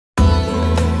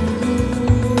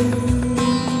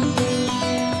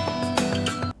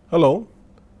Hello.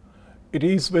 It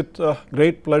is with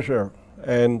great pleasure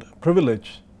and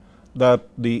privilege that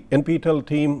the NPTEL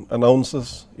team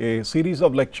announces a series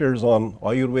of lectures on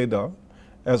Ayurveda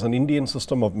as an Indian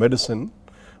system of medicine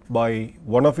by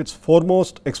one of its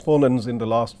foremost exponents in the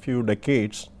last few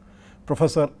decades,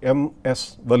 Professor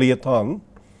M.S. Valiyathan,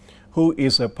 who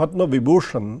is a Padma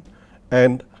Vibhushan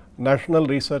and National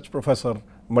Research Professor,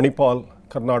 Manipal,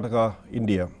 Karnataka,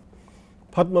 India.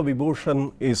 Padma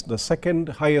Vibhushan is the second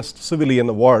highest civilian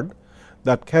award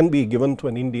that can be given to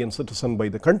an Indian citizen by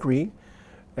the country,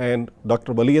 and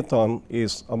Dr. Valiyathan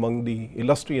is among the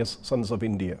illustrious sons of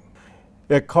India.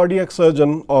 A cardiac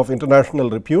surgeon of international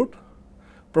repute,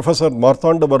 Professor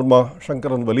Marthanda Varma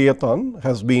Shankaran Valiyathan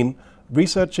has been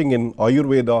researching in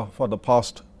Ayurveda for the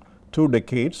past 2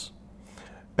 decades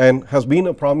and has been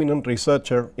a prominent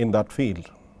researcher in that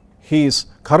field. He is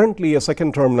currently a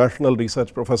second-term National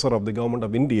Research Professor of the Government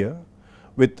of India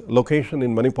with location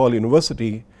in Manipal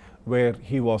University, where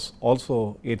he was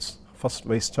also its first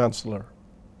Vice Chancellor.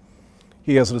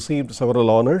 He has received several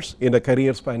honors in a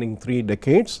career spanning 3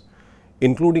 decades,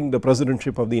 including the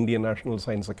Presidentship of the Indian National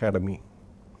Science Academy.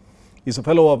 He is a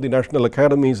Fellow of the National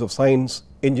Academies of Science,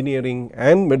 Engineering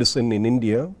and Medicine in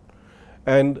India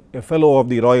and a Fellow of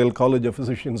the Royal College of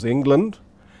Physicians, England,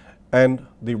 and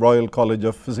the Royal College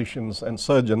of Physicians and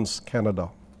Surgeons, Canada.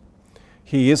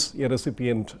 He is a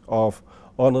recipient of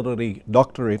honorary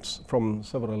doctorates from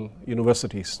several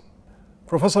universities.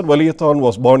 Professor Valiyathan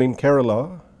was born in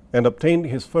Kerala and obtained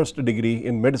his first degree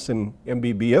in medicine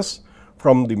MBBS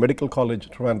from the Medical College,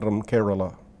 Trivandrum,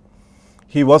 Kerala.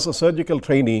 He was a surgical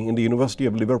trainee in the University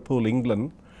of Liverpool,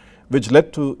 England, which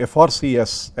led to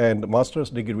FRCS and master's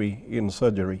degree in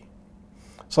surgery.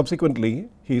 Subsequently,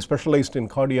 he specialized in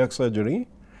cardiac surgery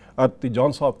at the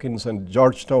Johns Hopkins and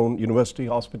Georgetown University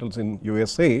Hospitals in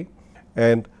USA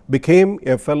and became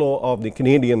a Fellow of the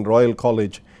Canadian Royal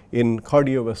College in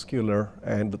Cardiovascular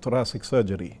and Thoracic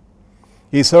Surgery.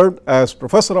 He served as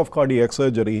Professor of Cardiac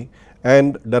Surgery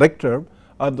and Director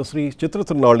at the Sri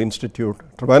Chitrathirunal Institute,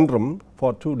 Trivandrum,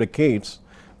 for 2 decades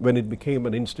when it became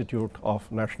an institute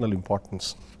of national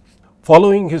importance.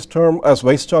 Following his term as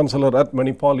Vice Chancellor at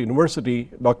Manipal University,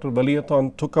 Dr.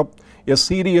 Valiyathan took up a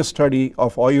serious study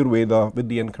of Ayurveda with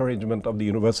the encouragement of the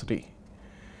university.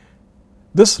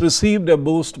 This received a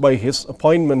boost by his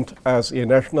appointment as a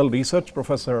National Research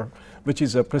Professor, which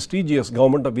is a prestigious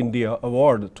Government of India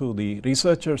award to the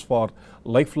researchers for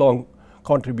lifelong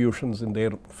contributions in their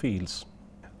fields.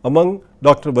 Among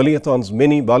Dr. Valiyathan's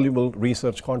many valuable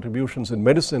research contributions in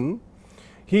medicine,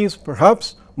 he is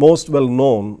perhaps most well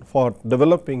known for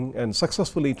developing and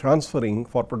successfully transferring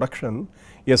for production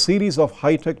a series of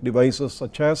high-tech devices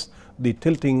such as the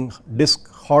tilting disc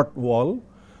heart valve,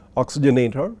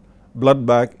 oxygenator, blood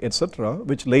bag, etc.,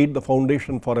 which laid the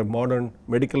foundation for a modern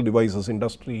medical devices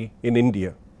industry in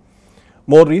India.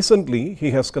 More recently,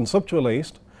 he has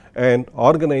conceptualized and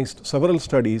organized several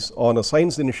studies on a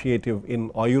science initiative in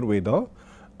Ayurveda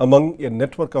among a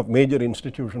network of major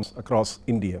institutions across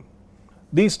India.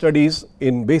 These studies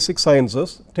in basic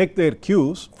sciences take their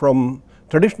cues from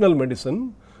traditional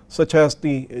medicine, such as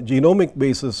the genomic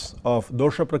basis of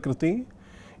dosha prakriti,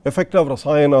 effect of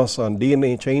rasayanas on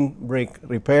DNA chain break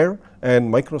repair, and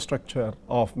microstructure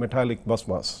of metallic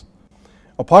bhasmas.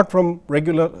 Apart from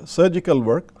regular surgical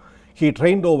work, he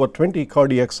trained over 20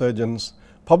 cardiac surgeons,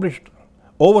 published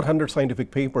over 100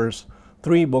 scientific papers,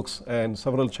 3 books, and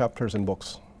several chapters in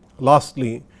books.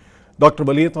 Lastly, Dr.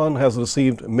 Valiyathan has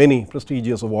received many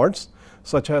prestigious awards,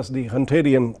 such as the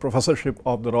Hunterian Professorship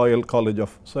of the Royal College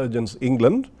of Surgeons,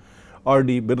 England,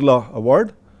 R.D. Birla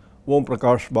Award, Om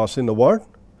Prakash Basin Award,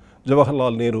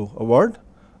 Jawaharlal Nehru Award,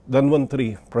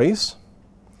 Dhanvantari Prize,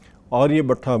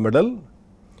 Aryabhatta Medal,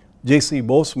 J.C.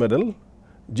 Bose Medal,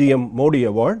 G.M. Modi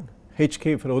Award,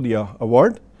 H.K. Firodia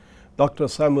Award, Dr.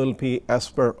 Samuel P.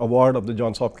 Asper Award of the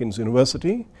Johns Hopkins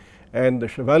University, and the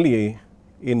Chevalier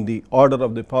in the Order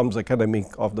of the Palmes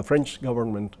Academiques of the French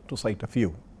government, to cite a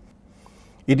few.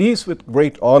 It is with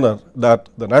great honor that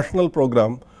the National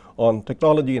Program on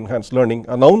Technology Enhanced Learning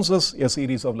announces a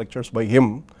series of lectures by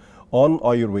him on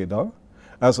Ayurveda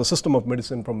as a system of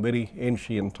medicine from very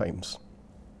ancient times.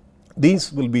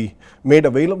 These will be made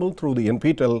available through the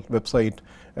NPTEL website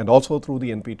and also through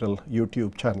the NPTEL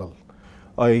YouTube channel.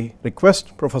 I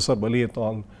request Professor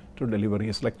Valiyathan to deliver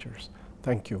his lectures.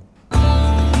 Thank you.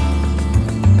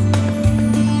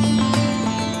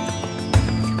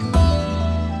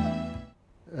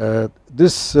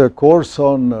 This course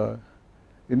on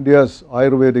India's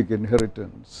Ayurvedic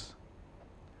inheritance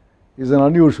is an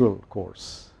unusual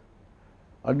course.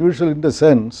 Unusual in the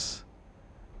sense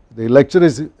the lecture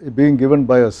is being given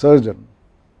by a surgeon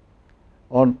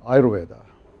on Ayurveda.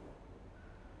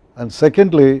 And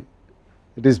secondly,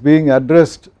 it is being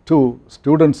addressed to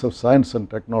students of science and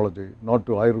technology, not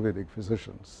to Ayurvedic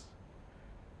physicians.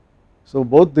 So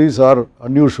both these are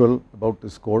unusual about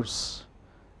this course,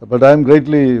 but I am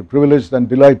greatly privileged and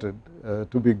delighted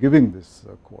to be giving this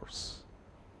course.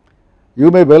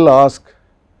 You may well ask,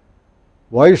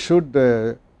 why should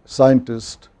a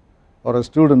scientist or a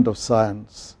student of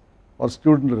science or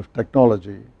student of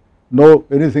technology know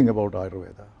anything about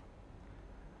Ayurveda?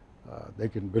 They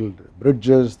can build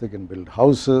bridges, they can build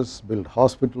houses, build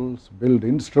hospitals, build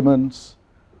instruments,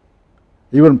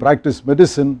 even practice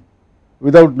medicine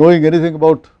without knowing anything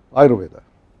about Ayurveda.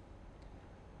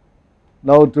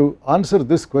 Now, to answer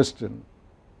this question,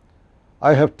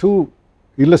 I have two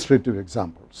illustrative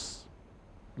examples.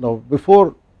 Now,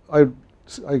 before I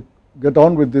get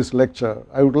on with this lecture,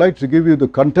 I would like to give you the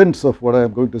contents of what I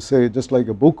am going to say. Just like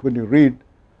a book, when you read,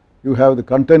 you have the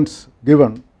contents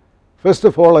given. First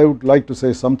of all, I would like to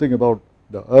say something about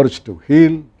the urge to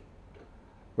heal,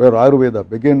 where Ayurveda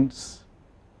begins,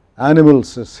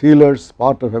 animals as healers,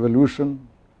 part of evolution,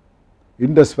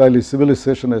 Indus Valley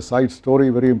civilization, a side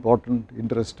story, very important,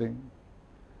 interesting,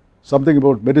 something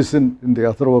about medicine in the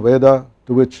Atharva Veda,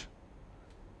 to which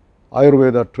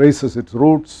Ayurveda traces its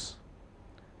roots,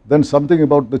 then something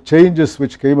about the changes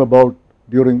which came about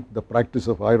during the practice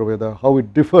of Ayurveda, how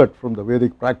it differed from the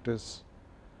Vedic practice,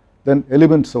 then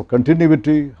elements of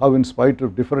continuity, how in spite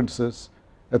of differences,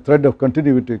 a thread of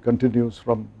continuity continues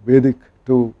from Vedic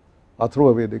to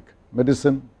Atharva Vedic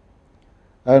medicine,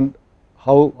 and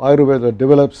how Ayurveda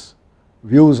develops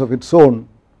views of its own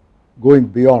going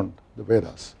beyond the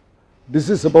Vedas. This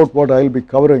is about what I will be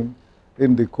covering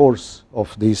in the course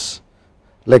of these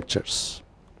lectures.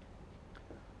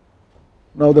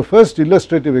 Now, the first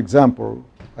illustrative example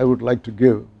I would like to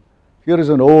give, here is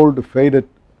an old faded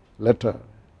letter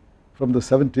from the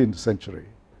 17th century.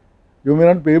 You may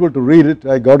not be able to read it,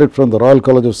 I got it from the Royal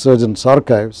College of Surgeons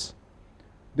archives.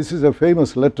 This is a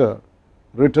famous letter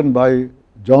written by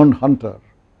John Hunter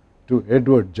to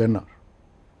Edward Jenner.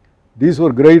 These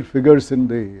were great figures in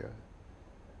the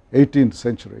 18th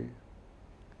century.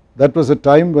 That was a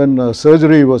time when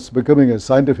surgery was becoming a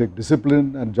scientific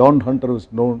discipline, and John Hunter was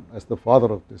known as the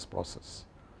father of this process.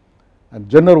 And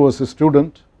Jenner was a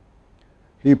student.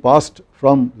 He passed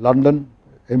from London,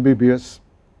 MBBS,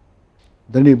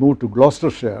 then he moved to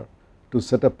Gloucestershire to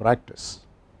set up practice.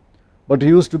 But he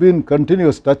used to be in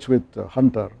continuous touch with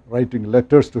Hunter, writing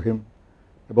letters to him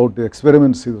about the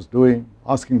experiments he was doing,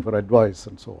 asking for advice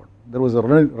and so on. There was a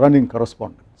running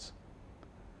correspondence.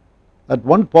 At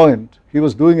one point, he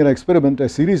was doing an experiment, a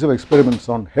series of experiments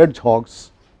on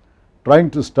hedgehogs, trying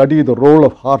to study the role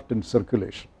of heart in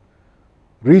circulation,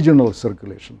 regional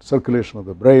circulation, circulation of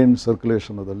the brain,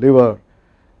 circulation of the liver.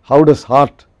 How does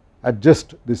heart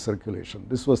adjust this circulation?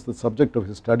 This was the subject of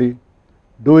his study,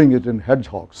 doing it in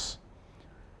hedgehogs.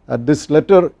 At this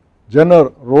letter, Jenner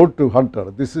wrote to Hunter,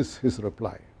 this is his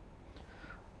reply.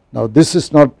 Now, this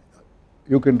is not,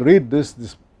 you can read this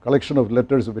collection of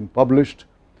letters have been published,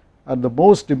 and the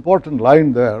most important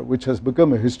line there, which has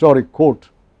become a historic quote,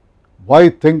 why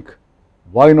think,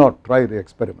 why not try the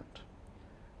experiment?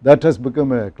 That has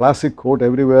become a classic quote.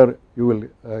 Everywhere you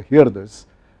will hear this,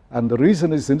 and the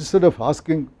reason is, instead of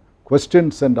asking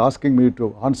questions and asking me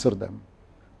to answer them,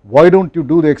 why don't you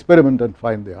do the experiment and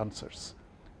find the answers?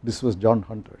 This was John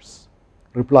Hunter's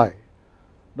reply.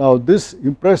 Now, this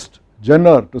impressed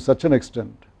Jenner to such an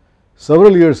extent.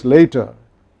 Several years later,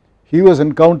 he was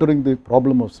encountering the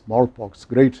problem of smallpox,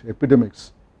 great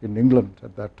epidemics in England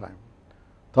at that time.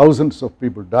 Thousands of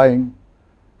people dying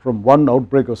from one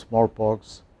outbreak of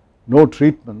smallpox, no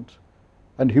treatment,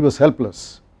 and he was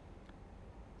helpless.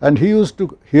 And he used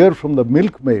to hear from the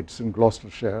milkmaids in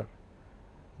Gloucestershire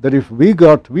that if we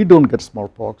don't get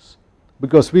smallpox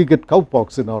because we get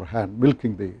cowpox in our hand,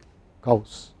 milking the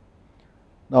cows.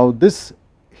 Now, this,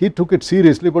 he took it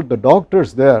seriously, but the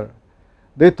doctors there,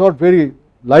 they thought very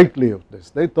lightly of this.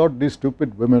 They thought these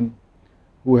stupid women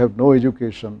who have no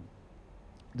education,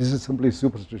 this is simply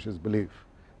superstitious belief.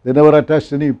 They never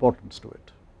attached any importance to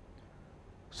it.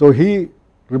 So he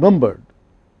remembered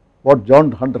what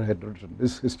John Hunter had written,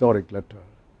 this historic letter.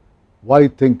 Why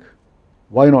think,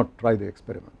 why not try the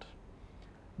experiment?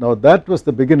 Now, that was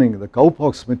the beginning, the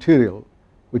cowpox material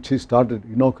which he started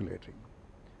inoculating,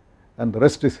 and the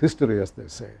rest is history, as they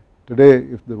say. Today,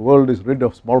 if the world is rid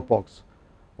of smallpox,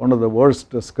 one of the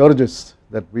worst scourges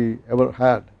that we ever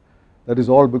had, that is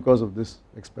all because of this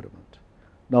experiment.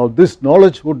 Now, this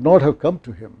knowledge would not have come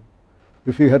to him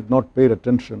if he had not paid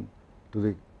attention to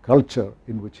the culture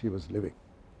in which he was living,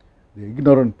 the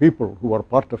ignorant people who are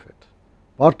part of it,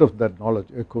 part of that knowledge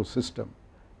ecosystem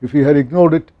If he had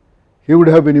ignored it, he would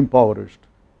have been impoverished.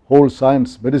 Whole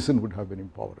science, medicine would have been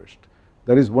impoverished.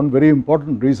 There is one very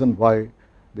important reason why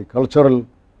the cultural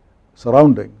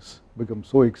surroundings become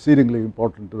so exceedingly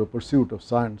important to the pursuit of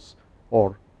science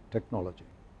or technology.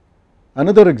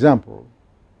 Another example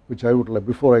which I would like,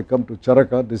 before I come to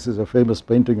Charaka, this is a famous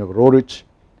painting of Roerich.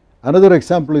 Another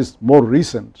example is more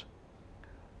recent.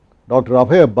 Dr.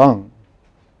 Abhay Bang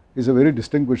is a very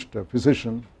distinguished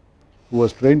physician who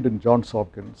was trained in Johns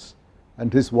Hopkins,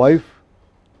 and his wife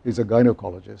is a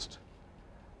gynecologist.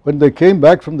 When they came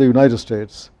back from the United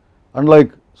States,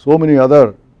 unlike so many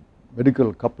other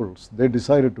medical couples, they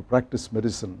decided to practice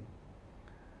medicine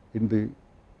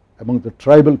among the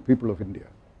tribal people of India.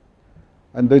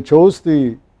 And they chose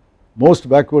the most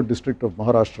backward district of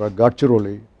Maharashtra,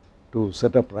 Gadchiroli, to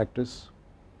set up practice.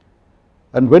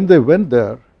 And when they went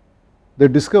there, they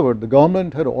discovered the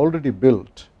government had already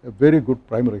built a very good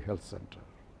primary health center,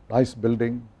 nice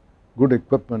building, good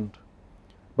equipment,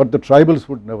 but the tribals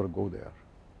would never go there.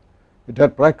 It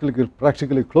had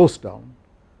practically closed down,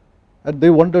 and they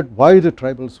wondered why the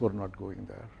tribals were not going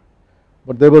there.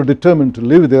 But they were determined to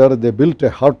live there. They built a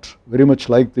hut very much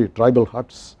like the tribal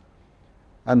huts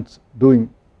and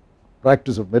doing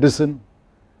practice of medicine.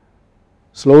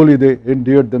 Slowly they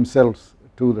endeared themselves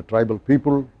to the tribal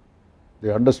people.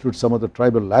 They understood some of the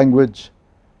tribal language,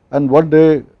 and one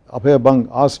day Abhay Bang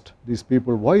asked these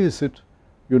people, why is it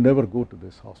you never go to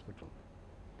this hospital?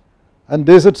 And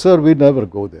they said, sir, we never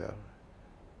go there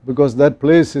because that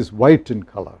place is white in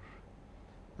color,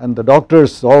 and the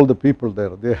doctors, all the people there,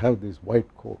 they have these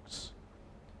white coats,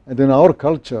 and in our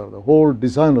culture the whole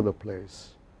design of the place,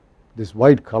 this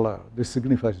white color, this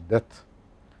signifies death,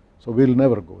 so we will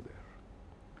never go there.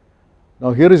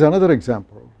 Now here is another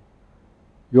example.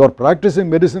 You are practicing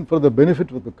medicine for the benefit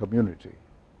of the community,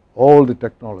 all the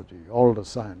technology, all the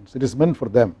science, it is meant for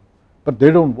them, but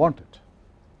they don't want it.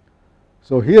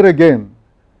 So here again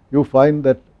you find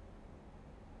that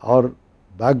our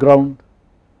background,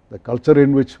 the culture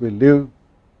in which we live,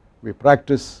 we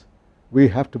practice, we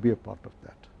have to be a part of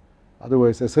that.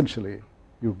 Otherwise essentially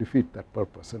you defeat that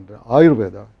purpose, and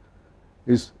Ayurveda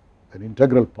is an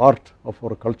integral part of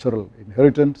our cultural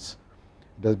inheritance.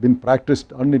 It has been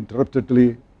practiced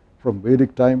uninterruptedly from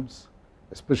Vedic times,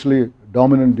 especially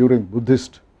dominant during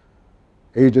Buddhist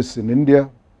ages in India,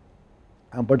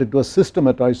 but it was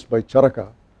systematized by Charaka,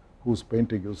 whose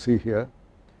painting you see here.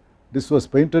 This was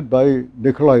painted by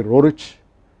Nikolai Roerich,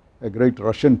 a great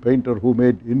Russian painter who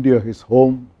made India his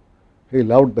home. He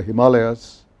loved the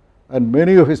Himalayas, and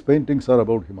many of his paintings are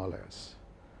about Himalayas.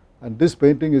 And this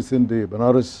painting is in the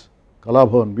Banaras Kala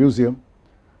Bhavan Museum.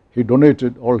 He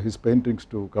donated all his paintings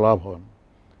to Kala Bhavan,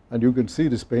 and you can see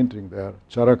this painting there,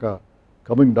 Charaka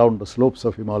coming down the slopes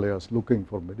of Himalayas looking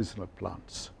for medicinal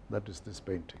plants. That is this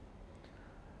painting.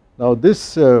 Now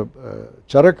this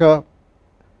Charaka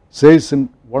says in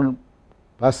one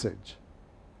passage,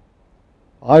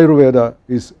 Ayurveda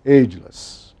is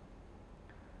ageless.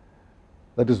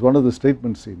 That is one of the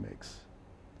statements he makes.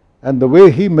 And the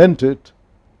way he meant it,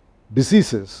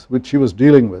 diseases which he was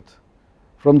dealing with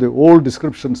from the old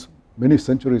descriptions many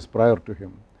centuries prior to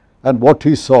him, and what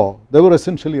he saw, they were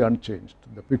essentially unchanged.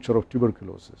 The picture of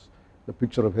tuberculosis, the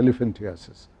picture of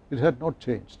elephantiasis, it had not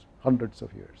changed hundreds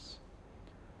of years.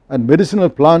 And medicinal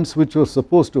plants which were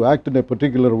supposed to act in a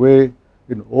particular way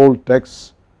in old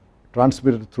texts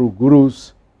transmitted through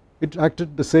gurus, it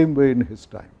acted the same way in his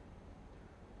time.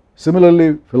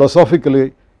 Similarly,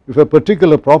 philosophically, if a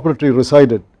particular property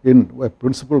resided in a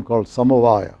principle called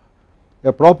samavaya,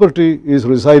 a property is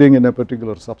residing in a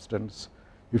particular substance.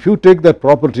 If you take that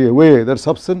property away, that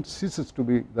substance ceases to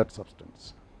be that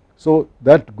substance. So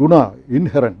that guna,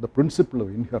 inherent, the principle of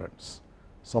inherence,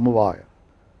 samavaya,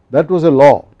 that was a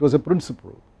law, it was a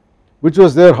principle which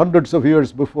was there hundreds of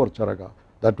years before Charaka,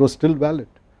 that was still valid.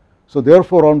 So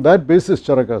therefore on that basis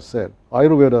Charaka said,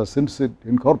 Ayurveda, since it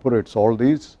incorporates all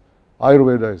these,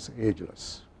 Ayurveda is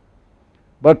ageless.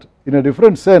 But in a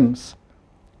different sense,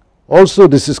 also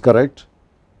this is correct,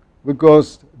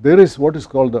 because there is what is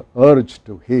called the urge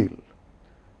to heal,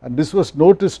 and this was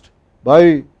noticed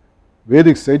by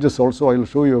Vedic sages also. I will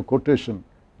show you a quotation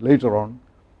later on.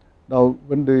 Now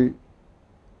when the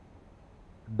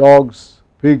dogs,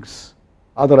 pigs,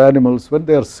 other animals, when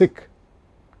they are sick,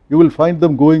 you will find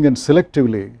them going and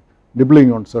selectively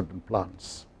nibbling on certain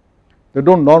plants. They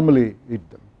don't normally eat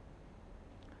them.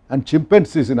 And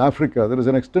chimpanzees in Africa, there is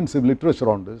an extensive literature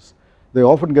on this, they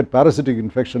often get parasitic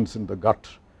infections in the gut,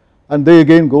 and they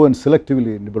again go and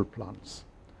selectively nibble plants.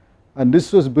 And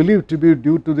this was believed to be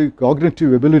due to the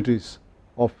cognitive abilities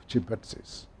of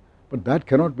chimpanzees. But that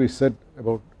cannot be said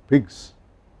about pigs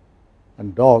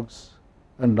and dogs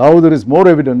And now there is more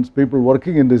evidence, people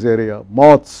working in this area,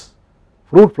 moths,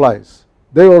 fruit flies,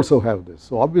 they also have this.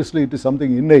 So obviously it is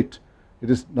something innate,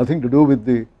 it is nothing to do with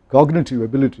the cognitive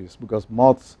abilities, because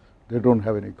moths, they do not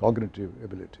have any cognitive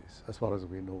abilities as far as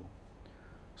we know.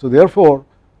 So therefore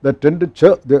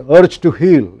the urge to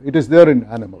heal, it is there in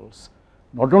animals.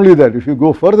 Not only that, if you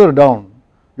go further down,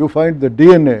 you find the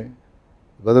DNA,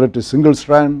 whether it is single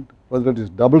strand, whether it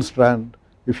is double strand,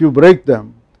 if you break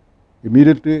them,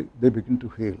 immediately they begin to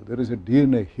heal. There is a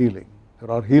DNA healing, there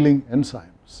are healing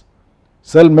enzymes.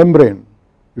 Cell membrane,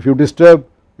 if you disturb,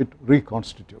 it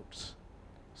reconstitutes.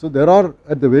 So there are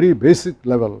at the very basic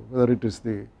level, whether it is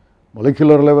the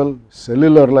molecular level,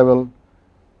 cellular level,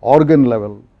 organ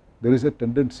level, there is a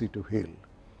tendency to heal.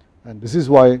 And this is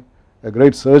why a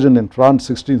great surgeon in France,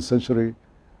 16th century,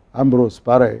 Ambrose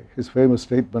Paré, his famous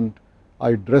statement,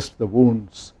 "I dressed the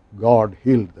wounds, God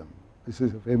healed them." This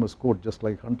is a famous quote, just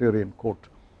like Hunterian quote.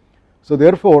 So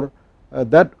therefore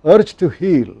that urge to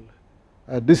heal,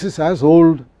 this is as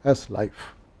old as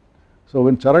life. So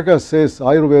when Charaka says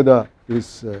Ayurveda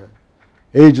is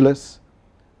ageless,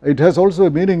 it has also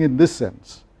a meaning in this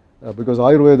sense, because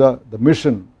Ayurveda, the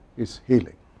mission is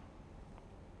healing.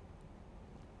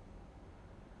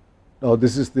 Now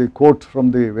this is the quote from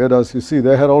the Vedas. You see,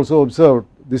 they had also observed,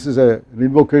 this is an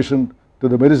invocation to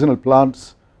the medicinal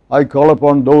plants. "I call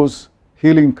upon those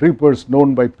healing creepers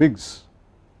known by pigs,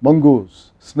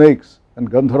 mongoose, snakes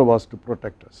and gandharvas to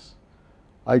protect us.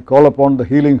 I call upon the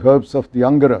healing herbs of the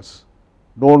Angaras,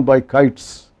 known by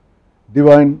kites,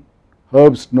 divine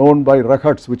herbs known by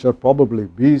rakats, which are probably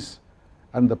bees,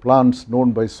 and the plants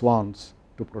known by swans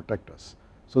to protect us."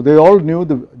 So they all knew,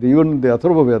 even in the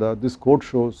Atharva Veda, this quote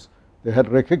shows they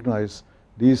had recognized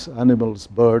these animals,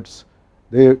 birds,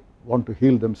 they want to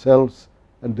heal themselves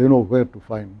and they know where to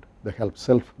find the help,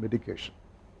 self-medication.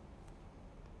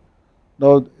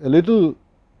 Now a little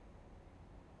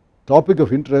topic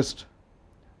of interest,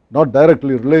 not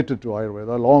directly related to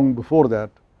Ayurveda, long before that,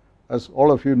 as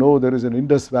all of you know, there is an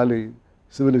Indus Valley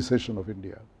civilization of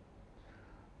India.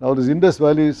 Now this Indus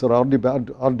Valley, Sir R.D.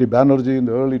 Banerjee in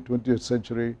the early 20th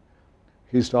century,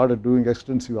 he started doing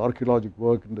extensive archaeological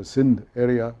work in the Sindh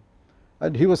area,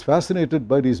 and he was fascinated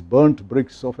by these burnt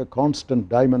bricks of a constant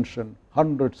dimension,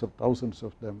 hundreds of thousands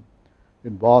of them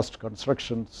in vast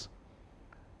constructions.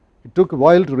 It took a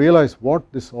while to realize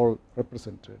what this all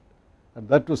represented, and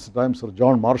that was the time Sir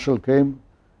John Marshall came.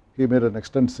 He made an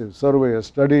extensive survey, a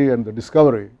study and the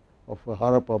discovery of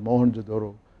Harappa,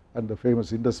 Mohenjo-daro and the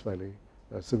famous Indus Valley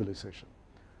civilization.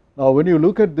 Now when you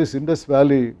look at this Indus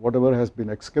Valley, whatever has been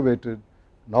excavated,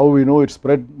 now we know it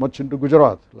spread much into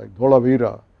Gujarat, like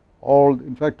Dholavira, all,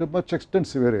 in fact a much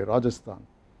extensive area, Rajasthan.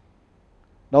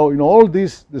 Now in all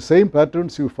these, the same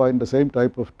patterns you find, the same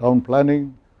type of town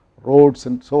planning, roads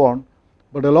and so on,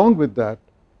 but along with that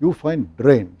you find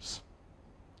drains.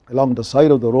 Along the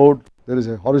side of the road there is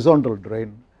a horizontal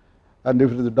drain, and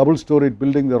if it is a double-storied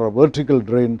building there are vertical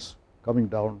drains coming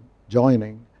down,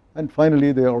 joining, and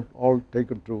finally they are all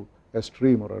taken to a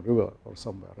stream or a river or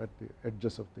somewhere at the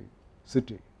edges of the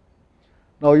city.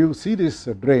 Now you see these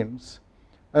drains,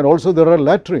 and also there are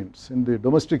latrines in the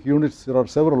domestic units. There are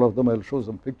several of them, I will show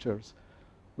some pictures.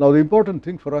 Now the important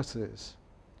thing for us is,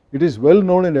 it is well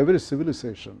known in every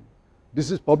civilization, this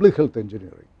is public health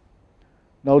engineering.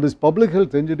 Now this public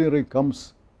health engineering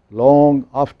comes long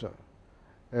after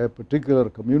a particular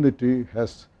community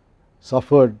has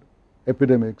suffered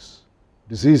epidemics,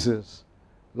 diseases,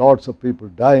 lots of people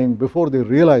dying, before they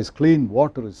realize clean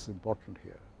water is important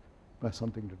here, it has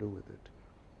something to do with it.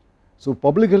 So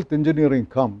public health engineering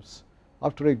comes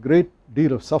after a great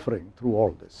deal of suffering through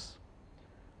all this.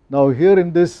 Now here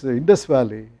in this Indus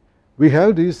Valley, we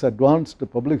have these advanced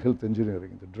public health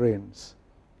engineering, the drains,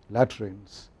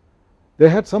 latrines. They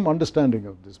had some understanding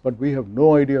of this, but we have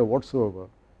no idea whatsoever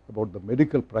about the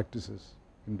medical practices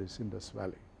in this Indus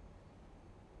Valley.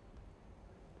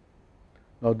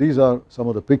 Now these are some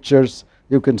of the pictures.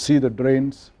 You can see the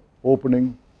drains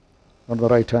opening on the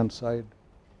right hand side.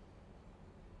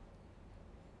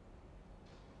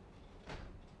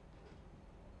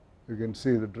 You can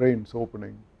see the drains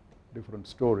opening, different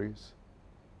stories.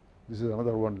 This is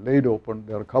another one laid open.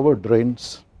 They are covered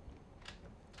drains.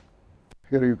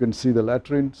 Here you can see the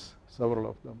latrines, several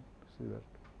of them. See that.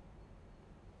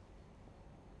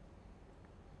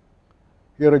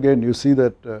 Here again you see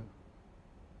that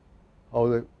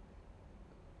how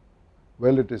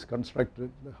well it is constructed,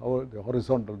 how the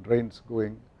horizontal drains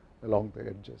going along the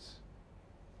edges.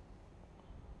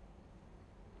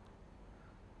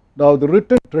 Now the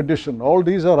written tradition, all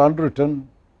these are unwritten,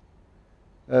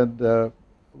 and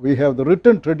we have the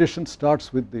written tradition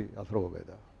starts with the Atharva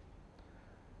Veda.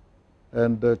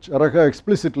 And Charaka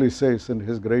explicitly says in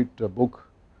his great book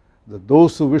that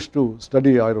those who wish to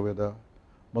study Ayurveda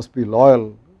must be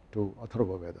loyal to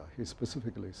Atharva Veda. He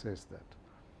specifically says that.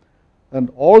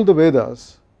 And all the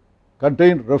Vedas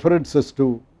contain references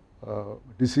to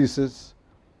diseases,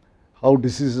 how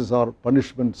diseases are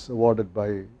punishments awarded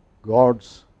by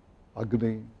gods,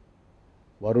 Agni,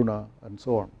 Varuna, and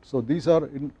so on. So these are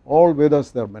in all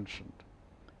Vedas, they are mentioned,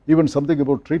 even something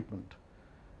about treatment.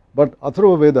 But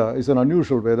Atharva Veda is an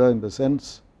unusual Veda in the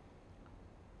sense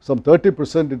some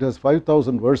 30% it has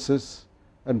 5,000 verses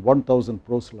and 1,000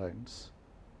 prose lines.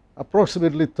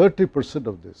 Approximately 30%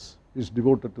 of this is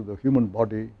devoted to the human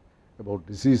body, about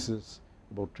diseases,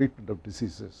 about treatment of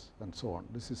diseases, and so on.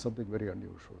 This is something very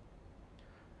unusual.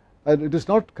 And it is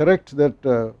not correct that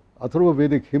Atharva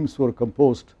Vedic hymns were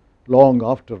composed long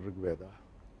after Rig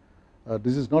Veda.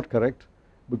 This is not correct,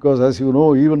 because as you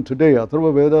know, even today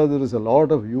Atharva Veda there is a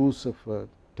lot of use of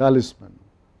talisman,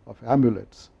 of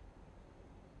amulets.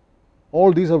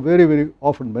 All these are very, very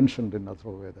often mentioned in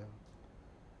Atharva Veda.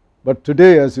 But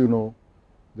today, as you know,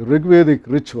 the Rigvedic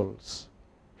rituals,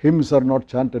 hymns are not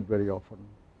chanted very often,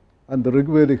 and the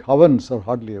Rigvedic havans are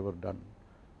hardly ever done.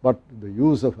 But the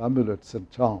use of amulets and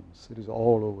charms, it is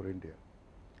all over India,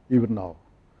 even now.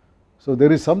 So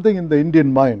there is something in the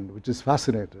Indian mind which is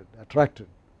fascinated, attracted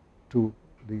to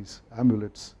these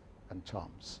amulets and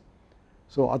charms.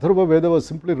 So Atharva Veda was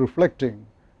simply reflecting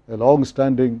a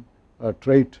long-standing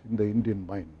trait in the Indian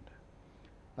mind.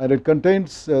 And it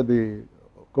contains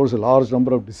of course, a large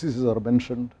number of diseases are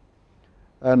mentioned,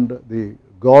 and the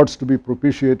gods to be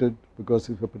propitiated, because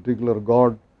if a particular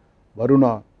god,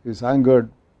 Varuna, is angered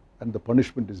and the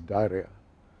punishment is diarrhea.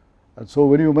 And so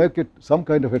when you make it some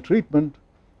kind of a treatment,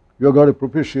 you have got to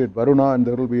propitiate Varuna, and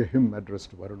there will be a hymn addressed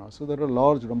to Varuna. So there are a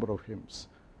large number of hymns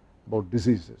about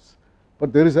diseases.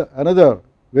 But there is another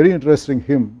very interesting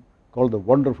hymn called The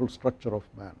Wonderful Structure of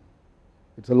Man.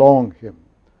 It's a long hymn.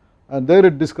 And there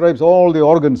it describes all the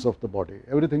organs of the body.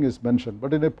 Everything is mentioned,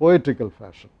 but in a poetical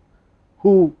fashion.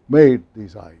 Who made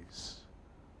these eyes?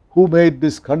 Who made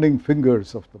these cunning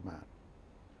fingers of the man?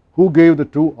 Who gave the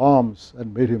 2 arms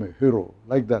and made him a hero?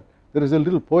 Like that. There is a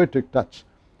little poetic touch.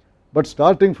 But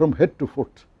starting from head to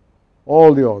foot,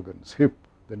 all the organs, hip,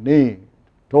 the knee,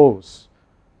 toes,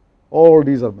 all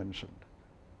these are mentioned.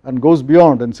 And goes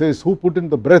beyond and says, who put in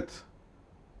the breath,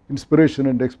 inspiration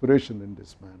and expiration in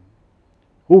this man?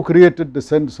 Who created the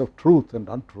sense of truth and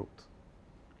untruth?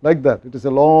 Like that. It is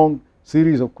a long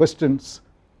series of questions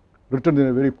written in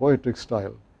a very poetic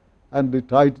style, and the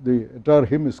entire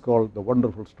hymn is called The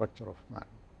Wonderful Structure of Man.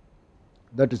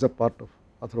 That is a part of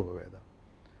Atharva Veda.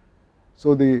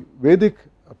 So the Vedic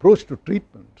approach to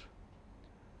treatment,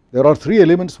 there are 3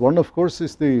 elements. One, of course,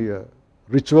 is the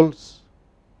rituals,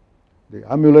 the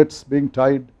amulets being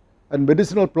tied, and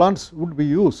medicinal plants would be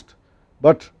used,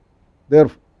 but their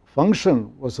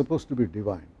function was supposed to be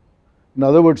divine. In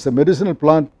other words, a medicinal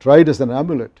plant tried as an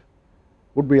amulet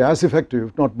would be as effective,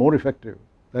 if not more effective,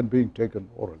 than being taken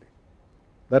orally.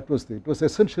 That was it was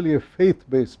essentially a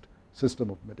faith-based system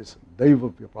of medicine,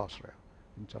 Daiva Vyapasraya,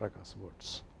 in Charaka's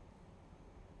words.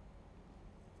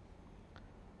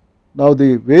 Now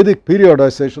the Vedic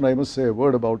periodization, I must say a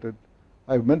word about it.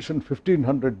 I have mentioned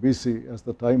 1500 BC as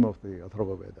the time of the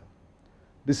Atharva Veda.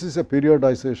 This is a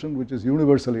periodization which is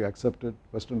universally accepted,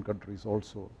 Western countries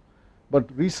also. But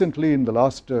recently, in the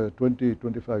last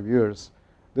 20-25 years,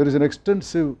 there is an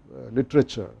extensive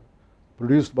literature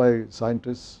produced by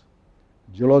scientists,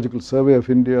 Geological Survey of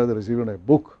India. There is even a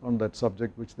book on that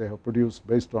subject which they have produced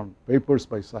based on papers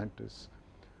by scientists.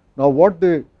 Now what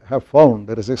they have found,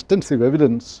 there is extensive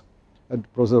evidence,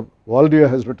 and Professor Waldia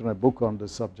has written a book on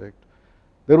this subject.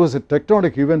 There was a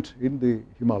tectonic event in the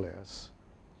Himalayas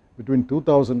between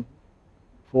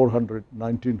 2400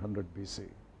 1900 BC,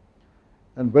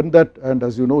 and when that, and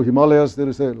as you know, Himalayas, there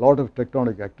is a lot of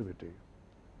tectonic activity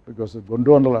because the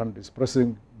Gondwana land is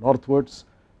pressing northwards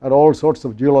and all sorts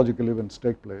of geological events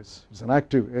take place. It's an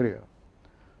active area.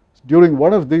 During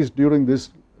one of these, during this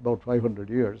about 500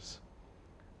 years,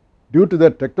 due to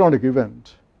that tectonic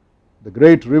event, the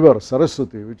great river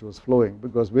Saraswati, which was flowing,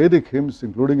 because Vedic hymns,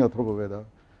 including Atharva Veda,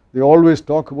 they always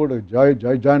talk about a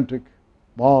gigantic,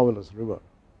 marvelous river.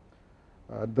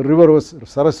 The river was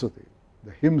Saraswati,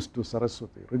 the hymns to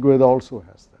Saraswati. Rig Veda also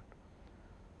has that.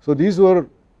 So these were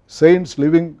saints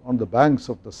living on the banks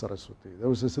of the Saraswati. There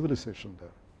was a civilization there.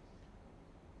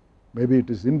 Maybe it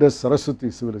is Indus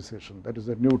Saraswati civilization. That is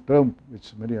a new term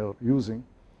which many are using.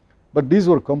 But these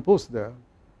were composed there.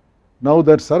 Now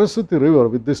that Saraswati river,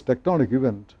 with this tectonic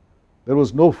event, there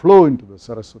was no flow into the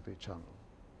Saraswati channel.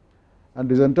 And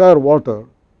this entire water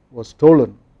was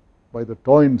stolen by the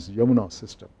Toyne's Yamuna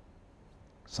system.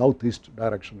 southeast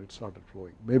direction it started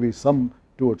flowing, maybe some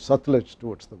towards Satluj,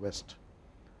 towards the west.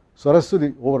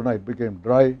 Saraswati overnight became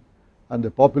dry and the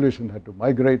population had to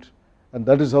migrate, and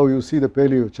that is how you see the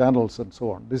paleo channels and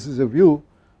so on. This is a view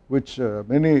which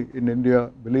many in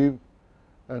India believe,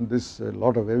 and this a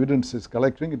lot of evidence is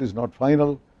collecting. It is not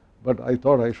final, but I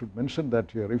thought I should mention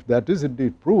that here. If that is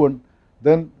indeed proven,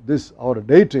 then this our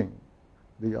dating,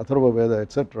 the Atharva Veda,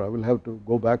 etc., will have to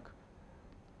go back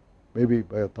maybe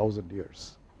by 1,000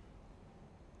 years.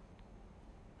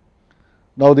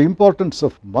 Now the importance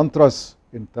of mantras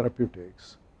in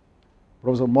therapeutics.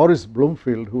 Professor Maurice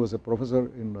Bloomfield, who was a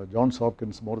professor in Johns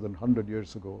Hopkins more than 100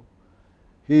 years ago,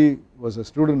 he was a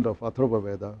student of Atharva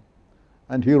Veda,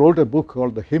 and he wrote a book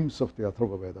called The Hymns of the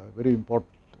Atharva Veda, a very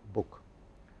important book.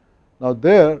 Now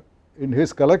there in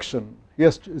his collection he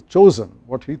has chosen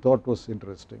what he thought was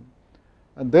interesting,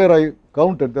 and there I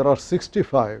counted there are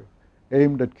 65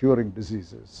 aimed at curing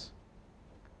diseases.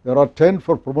 There are 10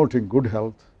 for promoting good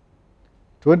health,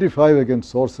 25 against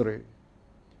sorcery,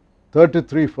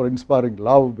 33 for inspiring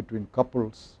love between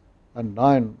couples, and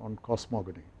 9 on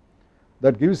cosmogony.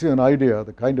 That gives you an idea of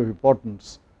the kind of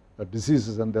importance that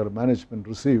diseases and their management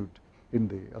received in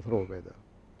the Atharva Veda.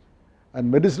 And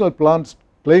medicinal plants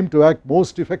claim to act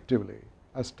most effectively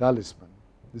as talisman.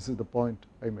 This is the point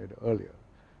I made earlier,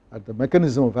 that the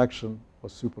mechanism of action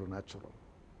was supernatural,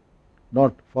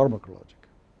 not pharmacologic,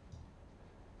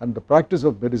 and the practice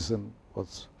of medicine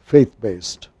was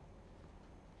faith-based.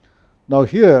 Now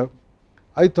here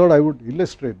I thought I would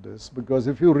illustrate this, because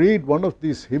if you read one of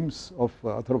these hymns of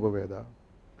Atharva Veda,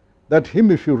 that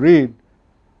hymn if you read,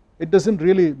 it does not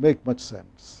really make much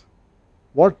sense.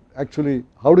 What actually,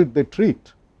 how did they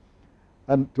treat?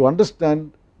 And to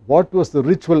understand what was the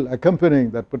ritual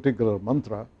accompanying that particular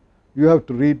mantra, you have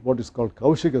to read what is called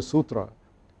Kaushika Sutra,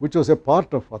 which was a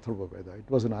part of Atharva Veda. It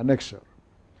was an annexure.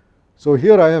 So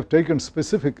here I have taken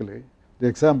specifically the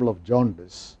example of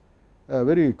jaundice, a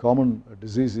very common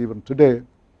disease even today.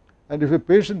 And if a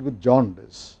patient with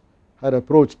jaundice had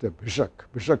approached a Bhishak,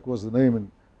 Bhishak was the name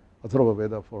in Atharva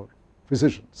Veda for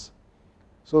physicians.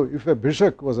 So if a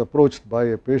Bhishak was approached by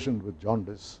a patient with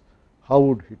jaundice, how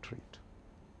would he treat?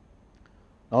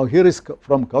 Now here is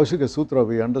from Kaushika Sutra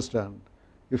we understand,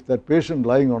 if that patient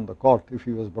lying on the cot, if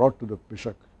he was brought to the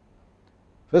Bhishak,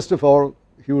 first of all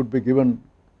he would be given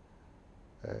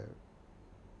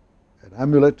an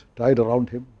amulet tied around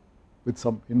him with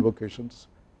some invocations.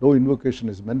 No invocation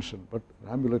is mentioned, but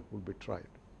an amulet would be tried.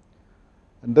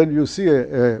 And then you see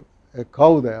a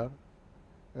cow there,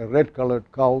 a red colored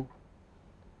cow,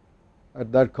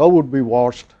 and that cow would be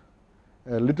washed.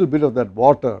 A little bit of that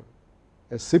water,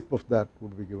 a sip of that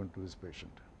would be given to this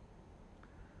patient.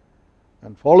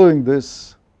 And following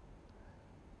this,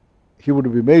 he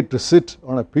would be made to sit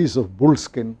on a piece of bull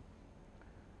skin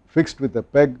fixed with a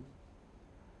peg.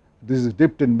 This is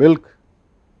dipped in milk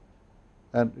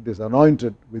and it is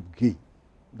anointed with ghee.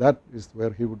 That is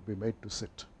where he would be made to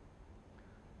sit.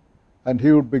 And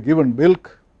he would be given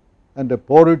milk and a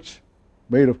porridge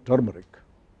made of turmeric.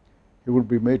 He would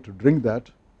be made to drink that,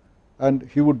 and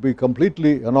he would be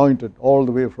completely anointed all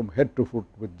the way from head to foot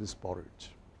with this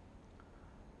porridge.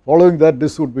 Following that,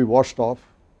 this would be washed off,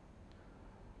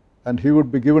 and he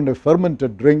would be given a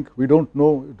fermented drink. We do not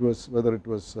know whether it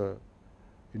was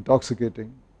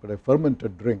intoxicating, but a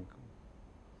fermented drink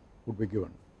would be given.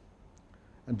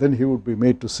 And then he would be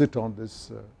made to sit on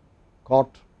this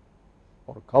cot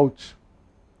or couch.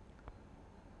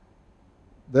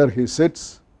 There he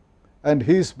sits, and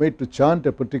he is made to chant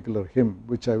a particular hymn,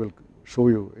 which I will show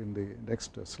you in the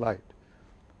next slide.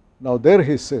 Now there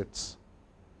he sits,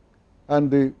 and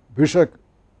the Bhishak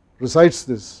recites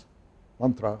this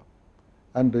mantra,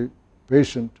 and the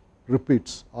patient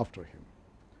repeats after him.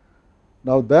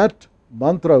 Now that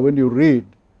mantra, when you read,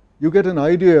 you get an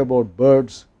idea about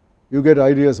birds, you get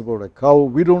ideas about a cow.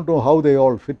 We do not know how they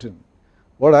all fit in.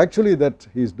 What actually that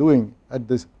he is doing at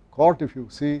this cot, if you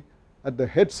see at the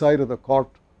head side of the cot,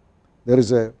 there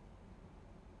is a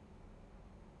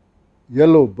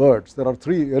yellow birds. There are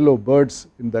 3 yellow birds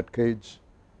in that cage.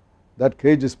 That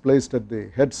cage is placed at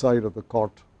the head side of the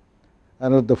cot,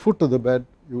 and at the foot of the bed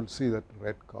you will see that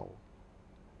red cow.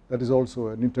 That is also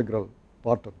an integral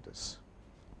part of this.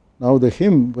 Now the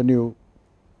hymn,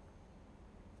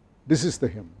 this is the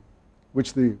hymn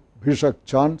which the Bhishak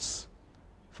chants,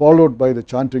 followed by the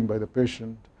chanting by the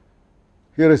patient.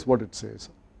 Here is what it says: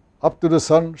 up to the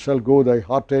sun shall go thy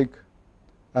heartache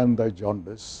and thy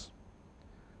jaundice.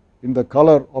 In the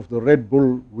color of the red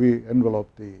bull we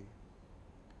envelop thee.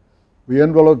 We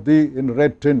envelop thee in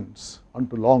red tints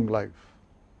unto long life.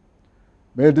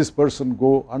 May this person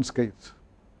go unscathed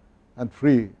and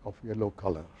free of yellow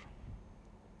color.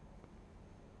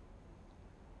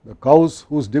 the cows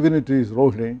whose divinity is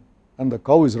Rohini, and the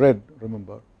cow is red,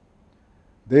 remember,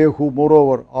 they who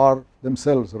moreover are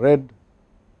themselves red,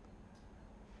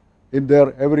 in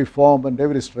their every form and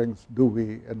every strength do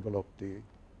we envelop thee.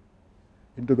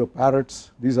 Into the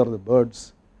parrots, these are the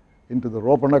birds, into the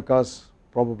Ropanakas,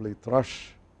 probably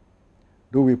thrush,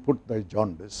 do we put thy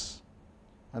jaundice,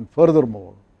 and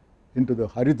furthermore into the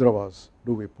Haridravas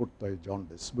do we put thy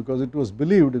jaundice, because it was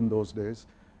believed in those days,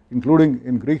 including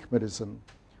in Greek medicine,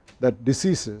 that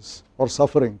diseases or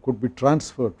suffering could be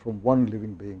transferred from one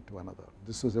living being to another.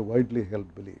 This was a widely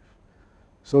held belief.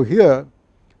 So here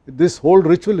this whole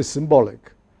ritual is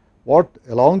symbolic. What,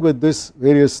 along with this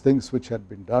various things which had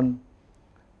been done,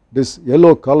 this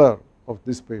yellow color of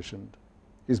this patient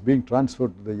is being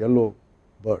transferred to the yellow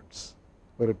birds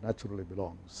where it naturally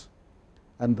belongs.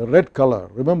 And the red color,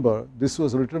 remember this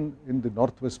was written in the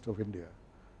northwest of India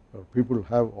where people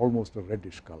have almost a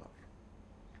reddish color.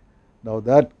 Now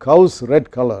that cow's red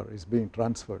color is being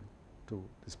transferred to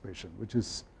this patient, which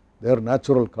is their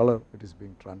natural color, it is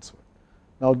being transferred.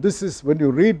 Now this is, when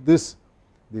you read this,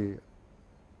 the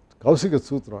Kausika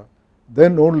Sutra,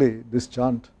 then only this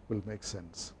chant will make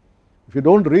sense. If you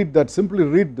don't read that, simply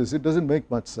read this, it doesn't make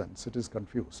much sense, it is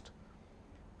confused.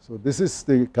 So this is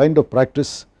the kind of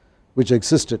practice which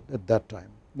existed at that time.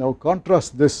 Now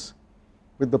contrast this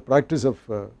with the practice of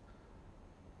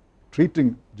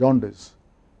treating jaundice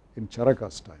in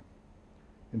Charaka's time.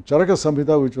 In Charaka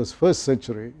Samhita, which was 1st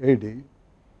century AD, you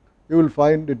will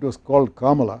find it was called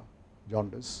Kamala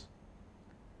jaundice.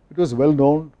 It was well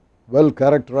known, well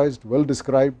characterized, well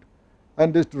described,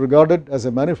 and is regarded as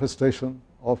a manifestation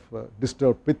of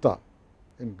disturbed pitta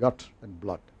in gut and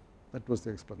blood. That was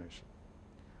the explanation.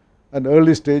 And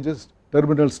early stages,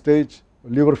 terminal stage,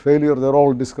 liver failure, they are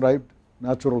all described,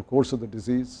 natural course of the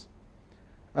disease,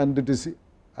 and it is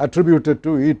attributed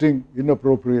to eating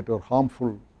inappropriate or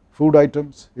harmful food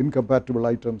items, incompatible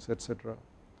items, etc.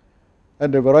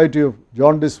 And a variety of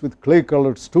jaundice with clay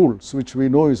colored stools, which we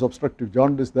know is obstructive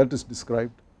jaundice, that is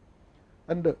described.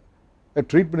 And a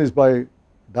treatment is by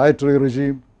dietary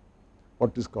regime,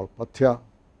 what is called pathya,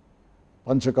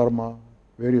 panchakarma,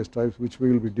 various types which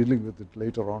we will be dealing with it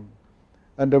later on,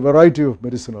 and a variety of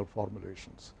medicinal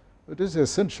formulations. It is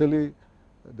essentially,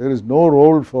 there is no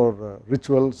role for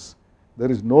rituals, there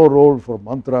is no role for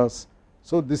mantras.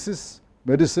 So this is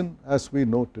medicine as we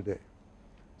know today.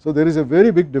 So there is a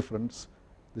very big difference.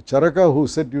 The Charaka who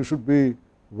said you should be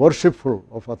worshipful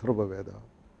of Atharva Veda,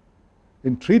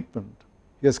 in treatment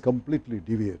he has completely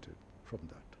deviated from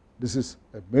that. This is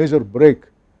a major break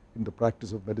in the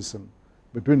practice of medicine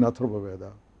between Atharva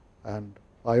Veda and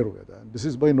Ayurveda, and this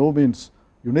is by no means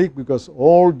unique because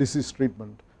all disease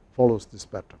treatment follows this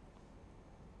pattern.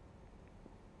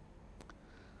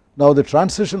 Now the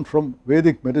transition from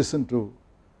Vedic medicine to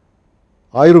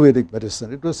Ayurvedic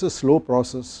medicine, it was a slow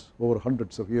process over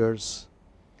hundreds of years,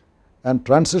 and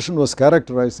transition was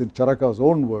characterized in Charaka's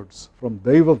own words from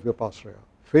Daiva Vyapasraya,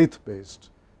 faith based,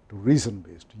 to reason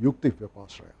based, Yukti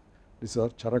Vyapasraya. These are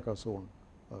Charaka's own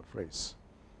phrase,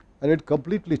 and it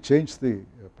completely changed the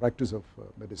practice of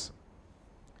medicine.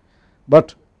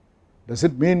 But does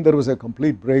it mean there was a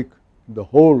complete break in the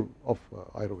whole of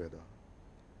Ayurveda?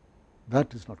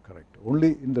 That is not correct,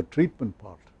 only in the treatment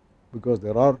part, because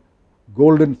there are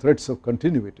golden threads of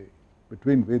continuity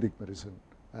between Vedic medicine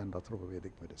and Atharva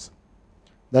Vedic medicine,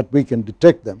 that we can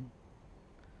detect them.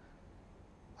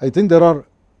 I think there are,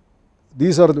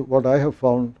 these are what I have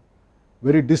found,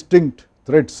 very distinct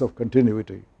threads of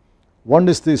continuity. One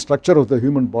is the structure of the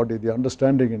human body, the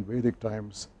understanding in Vedic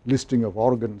times, listing of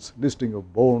organs, listing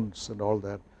of bones and all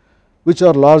that, which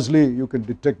are largely, you can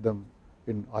detect them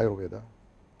in Ayurveda.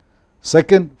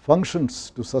 Second, functions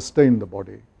to sustain the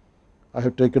body. I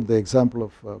have taken the example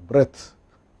of breath,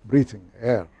 breathing,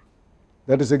 air.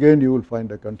 That is again you will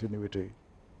find a continuity.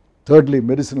 Thirdly,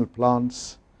 medicinal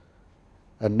plants,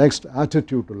 and next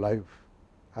attitude to life,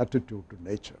 attitude to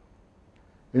nature.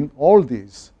 In all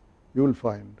these you will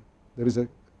find there is a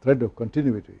thread of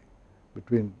continuity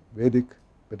between Vedic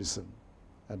medicine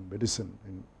and medicine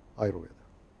in Ayurveda.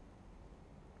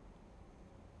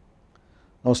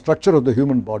 Now structure of the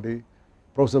human body,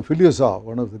 Professor Philiosa,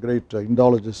 one of the great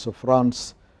Indologists of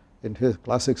France, in his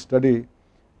classic study,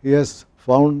 he has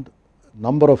found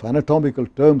number of anatomical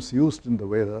terms used in the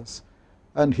Vedas,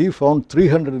 and he found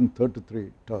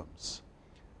 333 terms.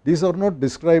 These are not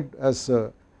described as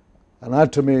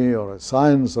anatomy or a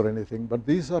science or anything, but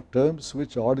these are terms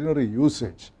which ordinary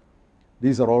usage,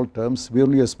 these are all terms, we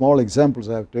only a small examples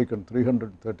I have taken,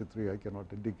 333 I cannot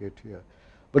indicate here,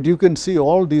 but you can see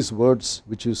all these words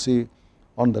which you see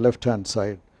on the left hand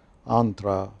side,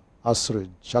 antra, Asrij,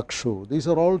 Chakshu, these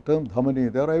are all terms,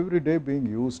 Dhamani, they are every day being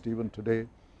used even today.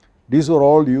 These were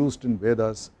all used in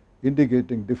Vedas,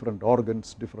 indicating different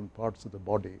organs, different parts of the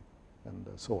body, and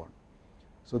so on.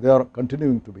 So they are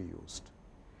continuing to be used.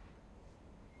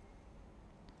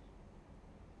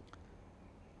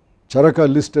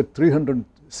 Charaka listed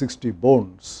 360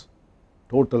 bones,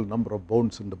 total number of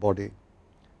bones in the body,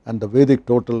 and the Vedic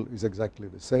total is exactly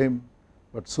the same,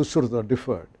 but Sushruta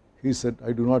differed. He said,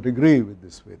 I do not agree with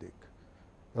this Vedic.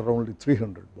 There are only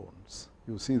 300 bones.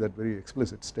 You see that very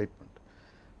explicit statement.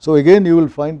 So again you will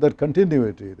find that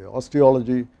continuity, the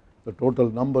osteology, the total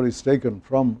number is taken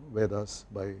from Vedas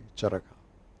by Charaka.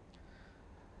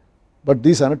 But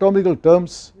these anatomical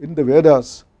terms in the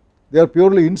Vedas, they are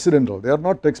purely incidental. They are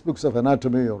not textbooks of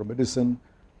anatomy or medicine.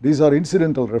 These are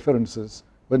incidental references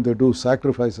when they do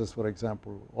sacrifices, for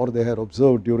example, or they had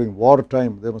observed during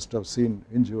wartime, they must have seen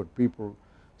injured people.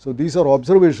 So these are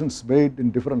observations made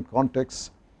in different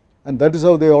contexts, and that is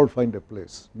how they all find a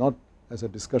place, not as a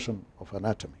discussion of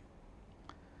anatomy.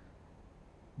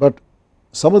 But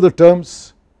some of the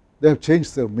terms, they have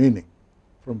changed their meaning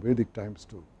from Vedic times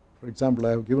too. For example,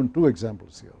 I have given two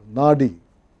examples here. Nadi.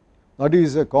 Nadi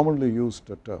is a commonly used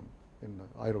term in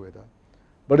Ayurveda,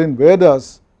 but in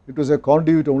Vedas it was a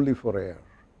conduit only for air.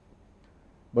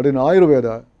 But in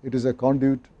Ayurveda it is a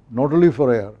conduit not only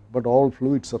for air but all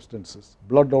fluid substances.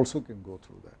 Blood also can go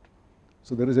through that.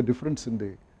 So there is a difference in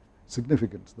the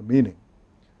significance, the meaning.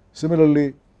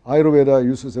 Similarly, Ayurveda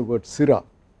uses the word Sira.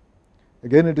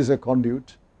 Again it is a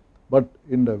conduit, but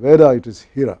in the Veda it is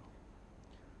Hira.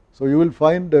 So you will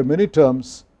find many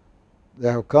terms,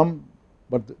 they have come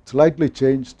but slightly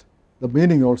changed. The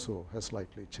meaning also has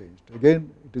slightly changed.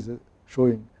 Again it is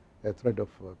showing a thread of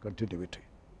continuity.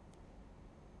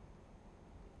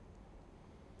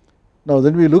 Now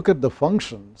when we look at the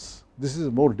functions, this is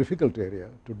a more difficult area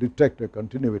to detect a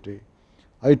continuity.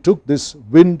 I took this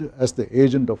wind as the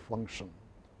agent of function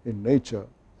in nature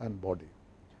and body.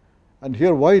 And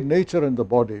here why nature and the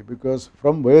body? Because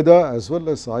from Veda as well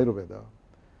as Ayurveda,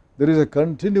 there is a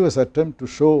continuous attempt to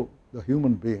show the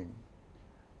human being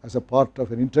as a part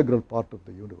of an integral part of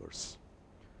the universe.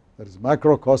 That is,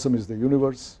 macrocosm is the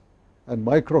universe and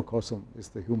microcosm is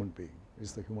the human being,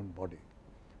 is the human body.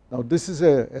 Now this is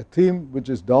a theme which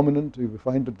is dominant. You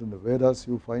find it in the Vedas,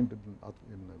 you find it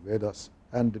in Vedas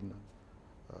and in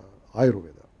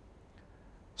Ayurveda.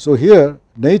 So here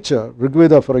nature,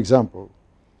 Rigveda for example,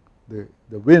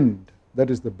 the wind, that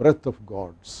is the breath of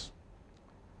gods.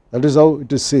 That is how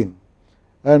it is seen.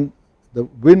 And the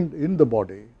wind in the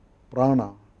body,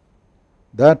 prana,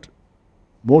 that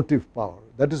motive power,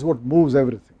 that is what moves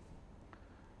everything.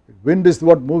 Wind is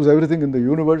what moves everything in the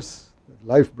universe,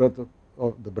 life breath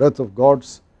or the breath of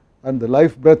gods, and the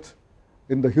life breath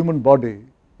in the human body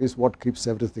is what keeps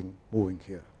everything moving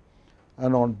here.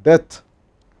 And on death,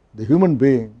 the human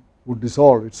being would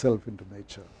dissolve itself into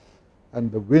nature,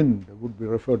 and the wind would be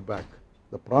referred back,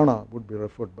 the prana would be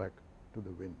referred back to the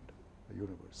wind, the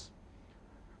universe.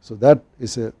 So that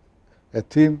is a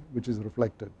theme which is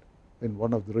reflected in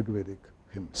one of the Rigvedic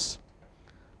hymns.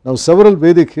 Now several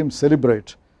Vedic hymns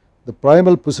celebrate the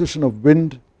primal position of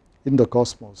wind in the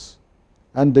cosmos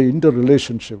and the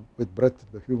interrelationship with breath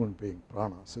of the human being,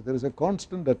 prana. So there is a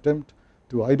constant attempt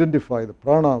to identify the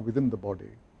prana within the body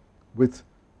with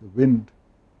the wind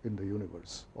in the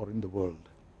universe or in the world.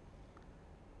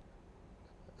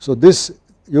 So this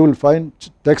you will find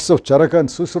texts of Charaka and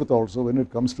Sushruta also when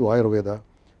it comes to Ayurveda.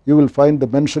 You will find the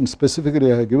mention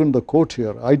specifically, I have given the quote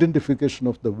here, identification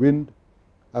of the wind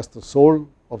as the soul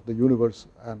of the universe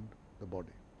and the body.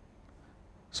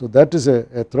 So that is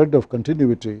a thread of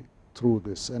continuity through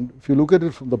this. And if you look at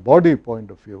it from the body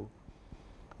point of view,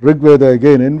 Rigveda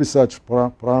again envisaged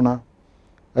prana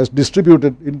as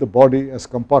distributed in the body as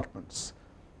compartments.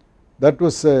 That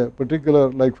was a particular,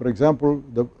 like for example,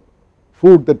 the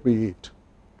food that we eat.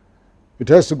 It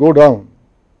has to go down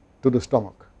to the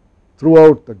stomach,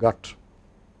 throughout the gut.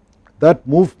 That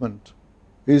movement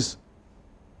is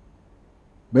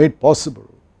made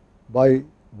possible by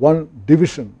one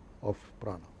division of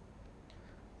prana.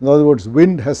 In other words,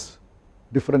 wind has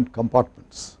different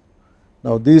compartments.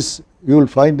 Now these you will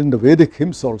find in the Vedic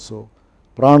hymns also,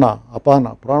 prana,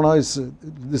 apana. Prana is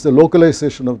the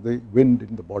localization of the wind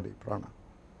in the body, prana.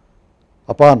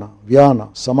 Apana,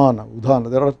 vyana, samana, udhana.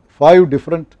 There are 5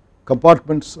 different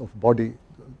compartments of body,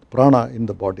 prana in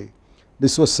the body.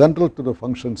 This was central to the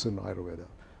functions in Ayurveda.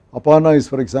 Apana is,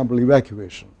 for example,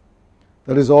 evacuation.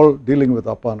 That is all dealing with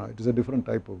apana. It is a different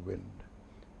type of wind.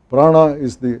 Prana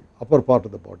is the upper part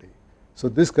of the body. So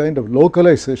this kind of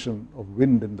localization of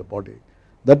wind in the body,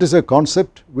 that is a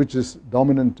concept which is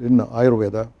dominant in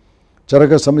Ayurveda.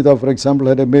 Charaka Samhita, for example,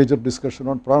 had a major discussion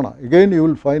on prana. Again, you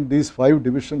will find these 5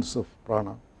 divisions of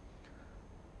prana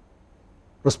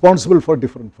responsible for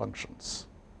different functions.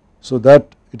 So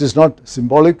that it is not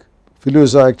symbolic.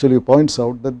 Filusa actually points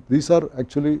out that these are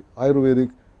actually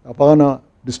Ayurvedic. Apana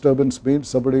disturbance means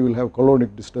somebody will have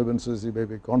colonic disturbances, he may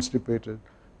be constipated,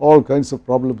 all kinds of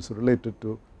problems related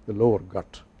to the lower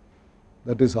gut.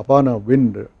 That is apana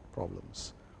wind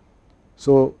problems.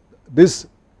 So this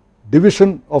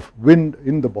division of wind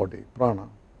in the body, prana,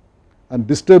 and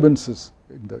disturbances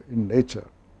in nature.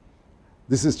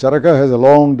 This is Charaka has a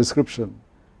long description.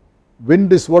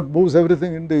 Wind is what moves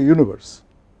everything in the universe,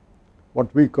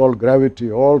 what we call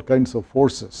gravity, all kinds of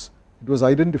forces. It was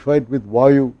identified with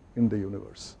Vayu in the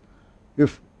universe.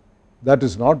 If that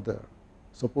is not there,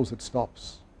 suppose it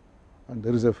stops. And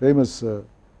there is a famous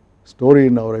story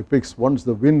in our epics, once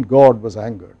the wind god was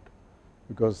angered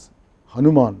because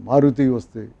Hanuman, Maruti was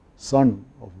the son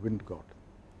of wind god.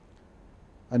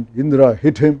 And Indra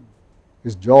hit him,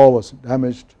 his jaw was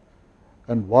damaged,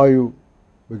 and Vayu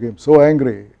became so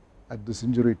angry at this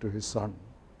injury to his son,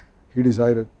 he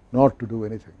decided not to do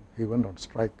anything. He went on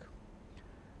strike.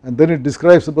 And then it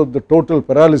describes about the total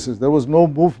paralysis. There was no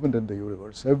movement in the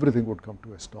universe. Everything would come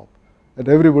to a stop. And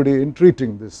everybody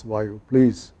entreating this Vayu,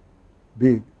 please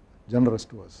be generous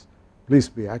to us. Please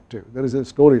be active. There is a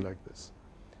story like this.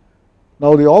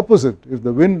 Now the opposite, if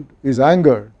the wind is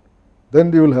angered,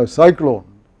 then you will have cyclone,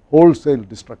 wholesale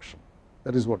destruction.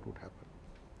 That is what would happen.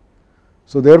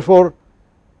 So therefore,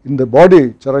 in the body,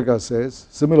 Charaka says,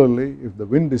 similarly, if the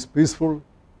wind is peaceful,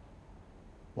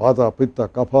 Vata, Pitta,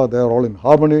 Kapha, they are all in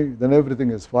harmony, then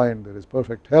everything is fine, there is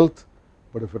perfect health.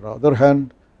 But if on the other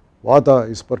hand, Vata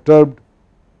is perturbed,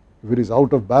 if it is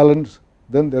out of balance,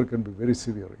 then there can be very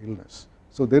severe illness.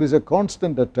 So there is a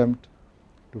constant attempt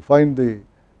to find the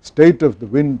state of the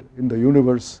wind in the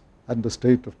universe and the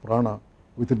state of prana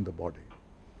within the body.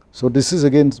 So this is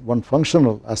again one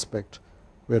functional aspect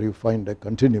where you find a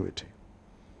continuity.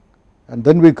 And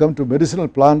then we come to medicinal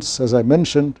plants. As I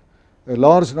mentioned, a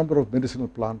large number of medicinal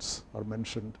plants are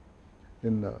mentioned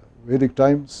in Vedic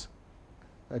times.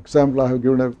 Example, I have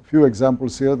given a few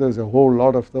examples here. There is a whole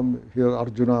lot of them here.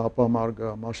 Arjuna,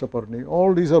 Apamarga, Mashaparni,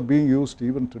 all these are being used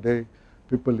even today.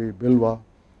 Pipali, Bilva,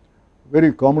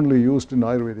 very commonly used in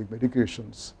Ayurvedic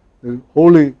medications. The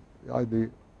holy, the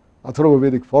Atharva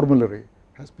Vedic formulary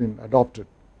has been adopted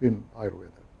in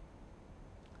Ayurveda.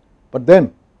 But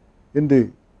then in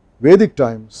the Vedic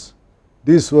times,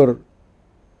 these were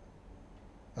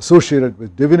associated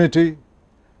with divinity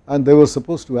and they were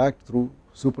supposed to act through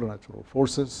supernatural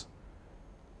forces,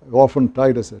 often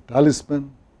tied as a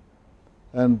talisman,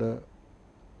 and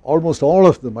almost all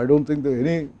of them, I don't think that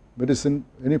any medicine,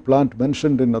 any plant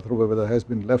mentioned in Atharva Veda has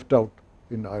been left out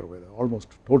in Ayurveda, almost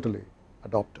totally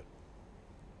adopted.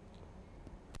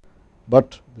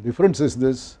 But the difference is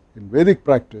this, in Vedic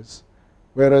practice,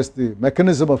 whereas the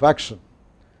mechanism of action,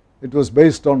 it was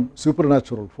based on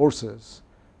supernatural forces,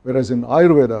 whereas in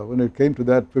Ayurveda, when it came to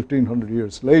that 1500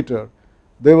 years later,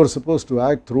 they were supposed to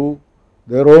act through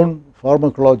their own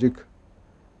pharmacologic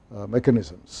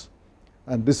mechanisms.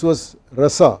 And this was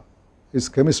rasa, is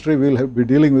chemistry, we will be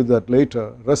dealing with that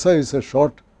later. Rasa is a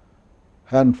short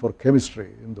hand for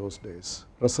chemistry in those days.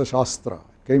 Rasa Shastra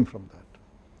came from that.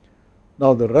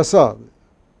 Now the rasa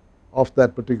of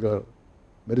that particular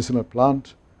medicinal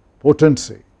plant,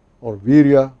 potency or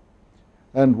virya,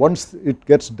 and once it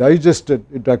gets digested,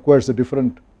 it acquires a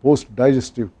different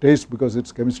post-digestive taste because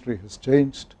its chemistry has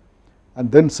changed,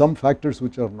 and then some factors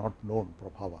which are not known,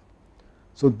 prabhava.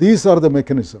 So these are the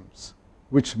mechanisms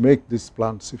which make these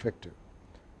plants effective.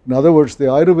 In other words, the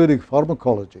Ayurvedic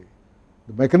pharmacology,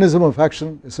 the mechanism of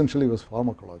action essentially was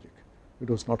pharmacologic. It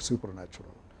was not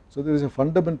supernatural. So there is a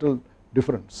fundamental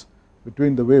difference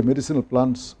between the way medicinal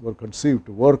plants were conceived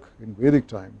to work in Vedic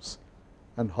times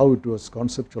and how it was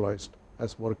conceptualized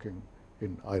as working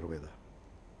in Ayurveda.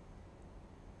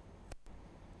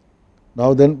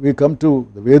 Now then we come to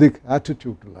the Vedic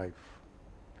attitude to life.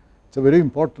 It's a very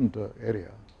important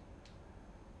area.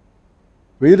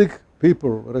 Vedic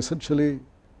people were essentially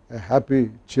a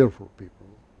happy, cheerful people.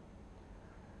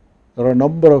 There are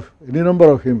any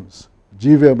number of hymns,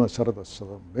 Jivema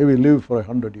Sharadasharam, may we live for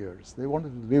 100 years. They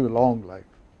wanted to live a long life,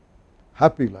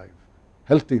 happy life,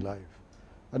 healthy life.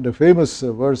 And a famous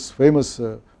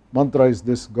mantra is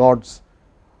this, God's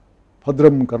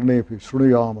Bhadram Karnepi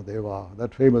Shrunuyama Deva,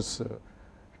 that famous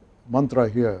mantra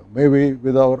here. May we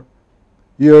with our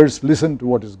ears listen to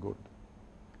what is good,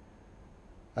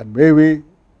 and may we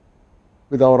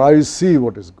with our eyes see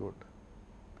what is good,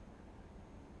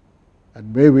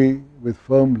 and may we with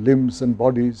firm limbs and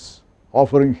bodies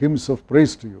offering hymns of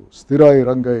praise to you. Stirai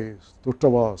rangai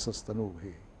stuttava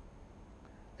sastanubhi.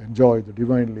 Enjoy the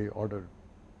divinely ordered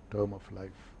term of life.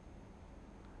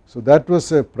 So that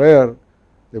was a prayer.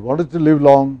 They wanted to live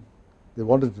long, they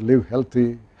wanted to live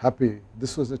healthy, happy.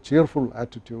 This was a cheerful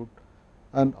attitude.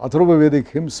 And Atharva Vedic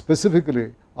hymns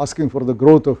specifically asking for the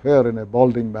growth of hair in a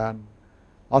balding man,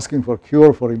 asking for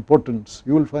cure for impotence.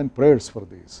 You will find prayers for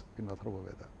these in Atharva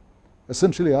Veda.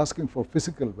 Essentially asking for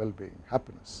physical well-being,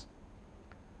 happiness.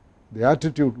 The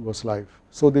attitude was life.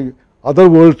 So the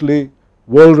otherworldly,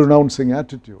 world-renouncing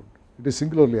attitude, it is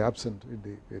singularly absent in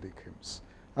the Vedic hymns.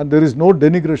 And there is no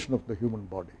denigration of the human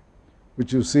body,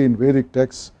 which you see in Vedic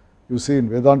texts, you see in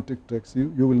Vedantic texts,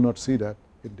 you will not see that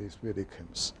in these Vedic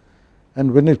hymns.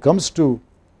 And when it comes to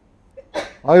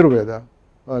Ayurveda,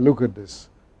 look at this.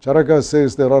 Charaka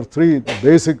says there are three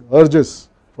basic urges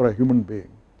for a human being.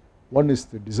 One is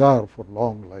the desire for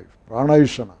long life,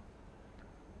 pranayashana,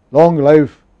 long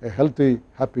life, a healthy,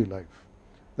 happy life.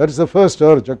 That is the first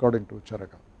urge according to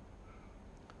Charaka.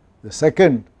 The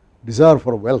second, desire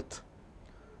for wealth.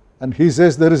 And he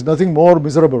says there is nothing more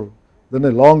miserable than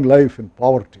a long life in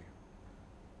poverty.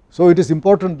 So it is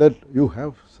important that you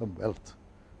have some wealth,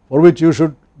 for which you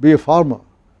should be a farmer.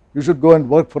 You should go and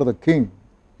work for the king.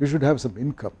 You should have some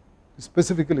income.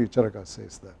 Specifically, Charaka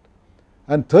says that.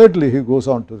 And thirdly, he goes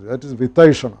on to that is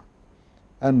Vittayashana.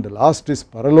 And the last is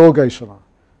Paralogayashana,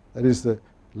 that is the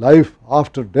life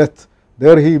after death.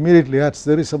 There he immediately adds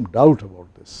there is some doubt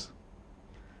about this.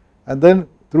 And then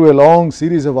through a long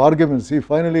series of arguments, he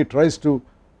finally tries to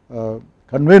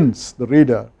convince the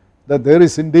reader that there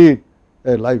is indeed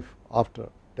a life after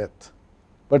death.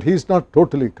 But he is not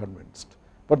totally convinced.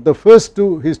 But the first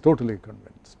two he is totally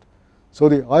convinced. So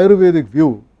the Ayurvedic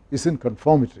view is in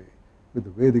conformity with the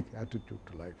Vedic attitude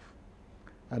to life.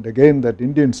 And again, that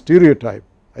Indian stereotype,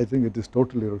 I think it is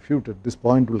totally refuted. This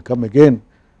point will come again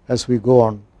as we go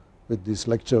on with these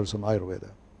lectures on Ayurveda.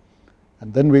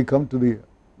 And then we come to the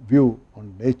view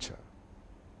on nature.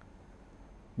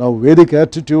 Now, Vedic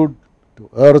attitude to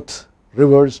earth,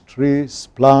 rivers, trees,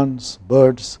 plants,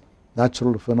 birds,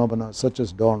 natural phenomena such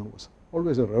as dawn was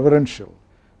always a reverential.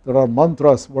 There are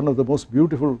mantras, one of the most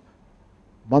beautiful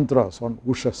mantras on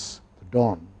Ushas, the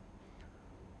dawn.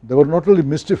 They were not only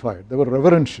mystified, they were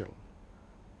reverential.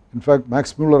 In fact,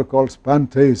 Max Muller calls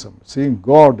pantheism, seeing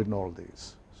God in all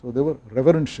these. So they were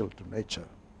reverential to nature.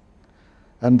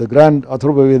 And the grand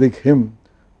Atharva Vedic hymn,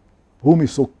 Bhumi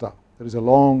Sukta, there is a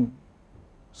long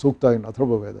sukta in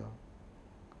Atharva Veda,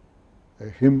 a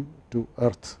hymn to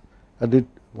earth. And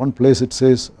one place it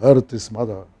says, earth is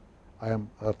mother, I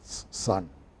am earth's son.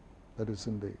 That is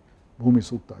in the Bhumi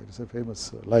Sukta. It is a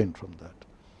famous line from that.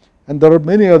 And there are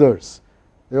many others.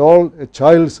 They are all a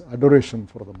child's adoration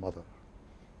for the mother.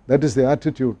 That is the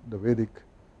attitude the Vedic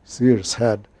seers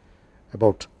had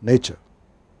about nature.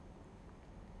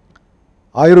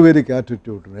 Ayurvedic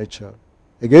attitude to nature,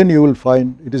 again you will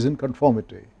find it is in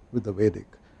conformity with the Vedic.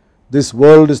 This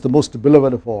world is the most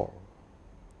beloved of all.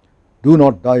 Do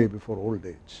not die before old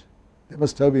age. They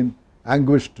must have been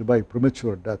anguished by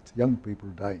premature death, young people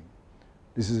dying.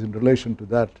 This is in relation to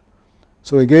that.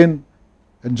 So again,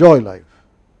 enjoy life.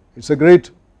 It's a great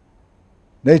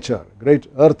nature, great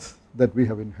earth that we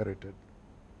have inherited.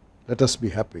 Let us be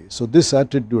happy. So this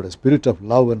attitude, a spirit of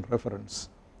love and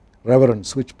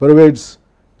reverence, which pervades,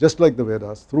 just like the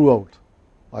Vedas, throughout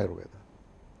Ayurveda.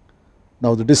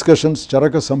 Now the discussions,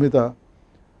 Charaka Samhita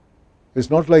is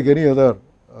not like any other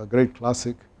great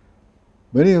classic.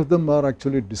 Many of them are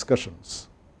actually discussions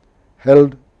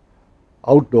held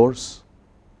outdoors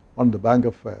on the bank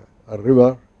of a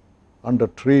river, under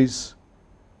trees.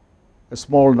 A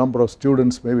small number of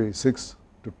students, maybe 6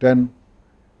 to 10,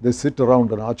 they sit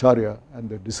around an acharya and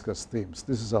they discuss themes.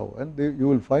 This is how, and you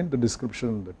will find the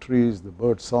description, the trees, the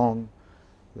bird song,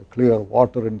 the clear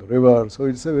water in the river. So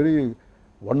it's a very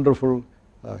wonderful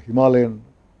Himalayan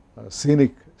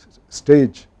scenic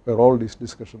stage where all these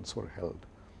discussions were held.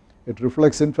 It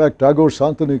reflects, in fact, Tagore's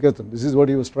Shantiniketan. This is what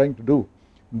he was trying to do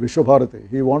in Vishwabharati.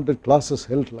 He wanted classes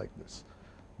held like this,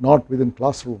 not within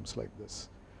classrooms like this.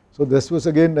 So this was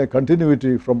again a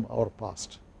continuity from our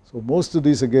past. So most of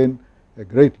these again a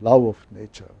great love of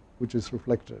nature, which is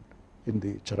reflected in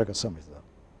the Charaka Samhita.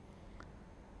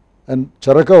 And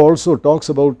Charaka also talks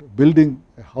about building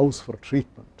a house for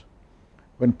treatment.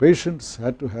 When patients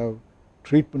had to have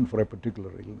treatment for a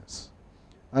particular illness,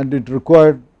 and it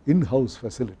required in-house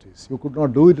facilities. You could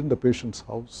not do it in the patient's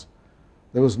house.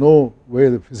 There was no way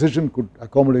the physician could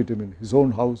accommodate him in his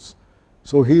own house.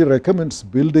 So he recommends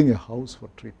building a house for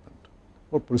treatment,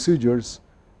 for procedures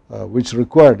which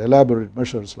required elaborate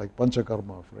measures like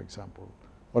panchakarma, for example,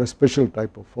 or a special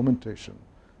type of fermentation.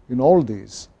 in all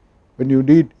these, when you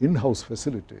need in-house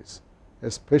facilities,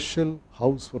 a special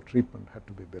house for treatment had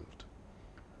to be built.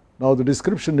 Now the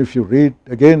description, if you read,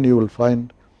 again you will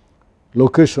find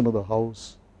location of the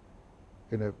house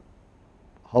in a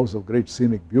house of great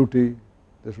scenic beauty.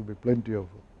 There should be plenty of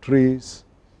trees,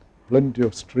 plenty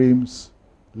of streams,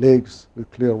 lakes with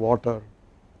clear water,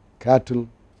 cattle,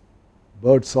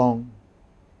 bird song,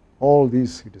 all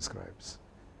these he describes.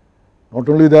 Not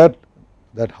only that,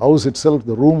 that house itself,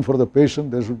 the room for the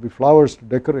patient, there should be flowers to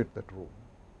decorate that room.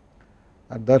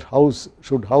 And that house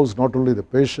should house not only the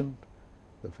patient,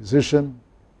 the physician,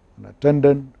 an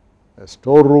attendant, a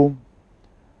storeroom,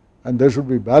 and there should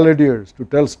be balladeers to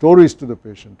tell stories to the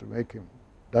patient to make him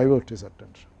divert his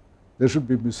attention. There should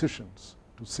be musicians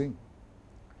to sing.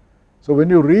 So when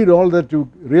you read all that,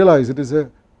 you realize it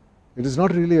is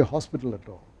not really a hospital at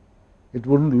all. It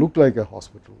wouldn't look like a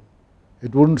hospital.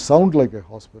 It wouldn't sound like a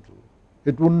hospital.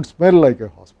 It wouldn't smell like a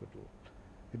hospital.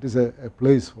 It is a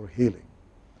place for healing.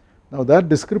 Now that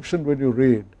description, when you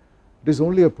read, it is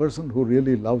only a person who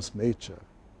really loves nature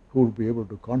who would be able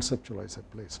to conceptualize a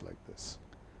place like this.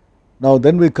 Now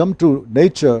then we come to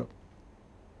nature.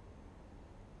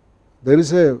 There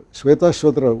is a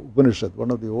Shvetashvatara Upanishad,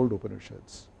 one of the old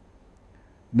Upanishads.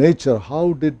 Nature,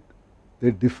 how did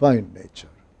they define nature?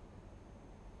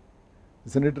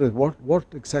 Isn't it? What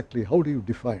exactly, how do you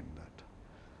define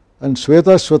that? And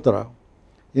Shvetashvatara,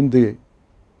 in the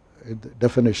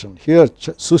definition, here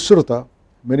Sushruta,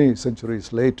 many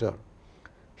centuries later,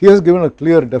 he has given a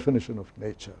clear definition of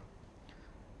nature.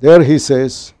 There he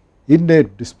says,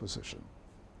 innate disposition,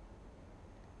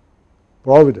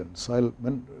 providence. I'll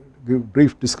give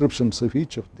brief descriptions of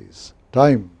each of these: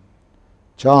 time,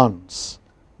 chance,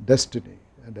 destiny,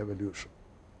 and evolution.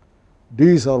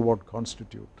 These are what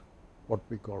constitute what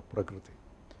we call Prakriti.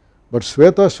 But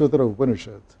Shvetashvatara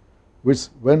Upanishad, which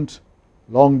went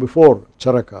long before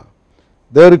Charaka,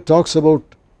 there it talks about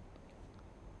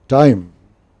time,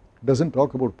 it does not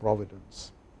talk about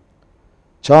providence.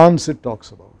 Chance it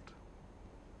talks about,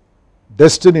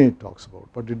 destiny it talks about,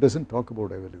 but it does not talk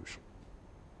about evolution.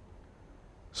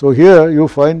 So here you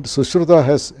find Sushruta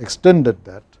has extended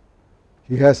that.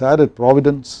 He has added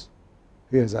providence,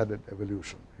 he has added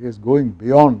evolution. He is going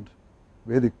beyond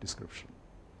Vedic description.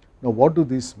 Now what do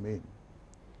these mean?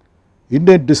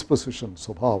 Innate disposition,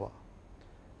 Swabhava.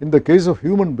 In the case of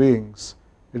human beings,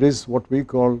 it is what we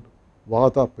call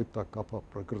Vata, Pitta, Kapha,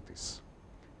 Prakritis.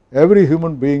 Every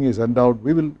human being is endowed,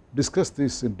 we will discuss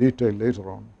this in detail later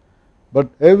on, but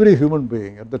every human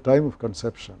being at the time of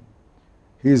conception,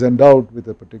 he is endowed with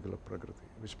a particular Prakriti,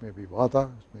 which may be Vata,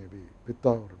 it may be Pitta,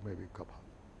 or it may be Kapha.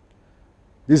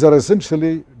 These are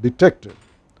essentially detected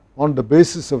on the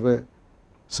basis of a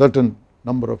certain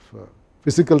number of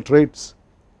physical traits,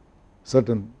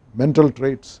 certain mental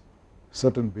traits,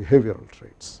 certain behavioral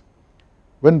traits.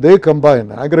 When they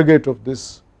combine, an aggregate of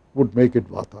this would make it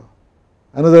Vata,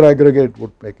 another aggregate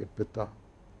would make it Pitta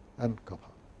and Kapha.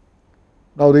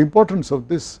 Now the importance of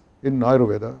this in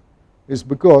Ayurveda is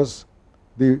because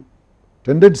the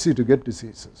tendency to get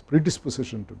diseases,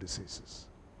 predisposition to diseases,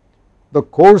 the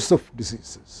course of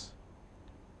diseases,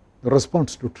 the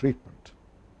response to treatment,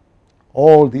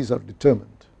 all these are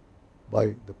determined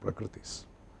by the Prakritis.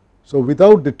 So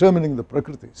without determining the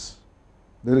Prakritis,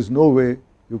 there is no way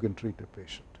you can treat a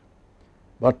patient.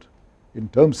 But in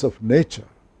terms of nature,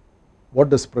 what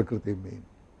does Prakriti mean?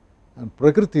 And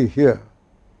Prakriti here,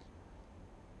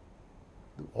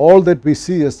 all that we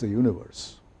see as the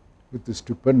universe with this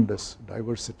stupendous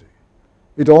diversity,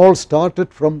 it all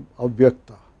started from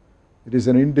Avyakta. It is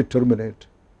an indeterminate,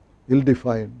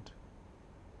 ill-defined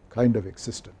kind of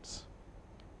existence.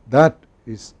 That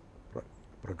is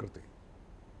Prakriti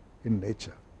in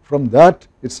nature. From that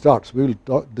it starts. We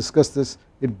will discuss this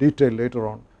in detail later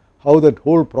on, how that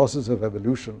whole process of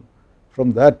evolution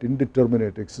from that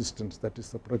indeterminate existence, that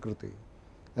is the Prakriti,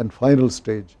 and final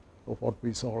stage of what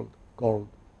we call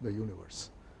the universe.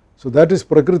 So that is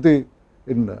Prakriti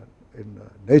in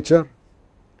nature,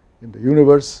 in the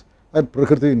universe, and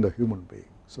Prakriti in the human being.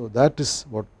 So that is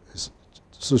what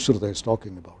Sushruta is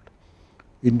talking about,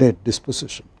 innate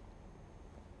disposition.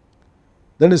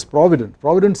 Then is providence.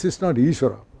 Providence is not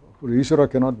Ishvara, for Ishvara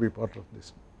cannot be part of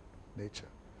this nature.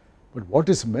 But what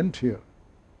is meant here,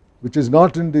 which is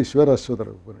not in the Shvetashvatara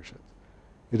Upanishad,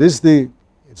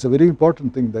 it's a very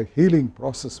important thing, the healing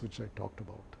process which I talked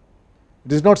about.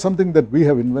 It is not something that we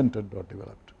have invented or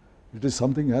developed. It is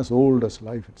something as old as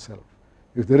life itself.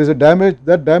 If there is a damage,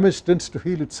 that damage tends to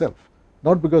heal itself,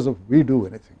 not because of we do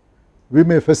anything. We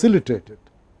may facilitate it,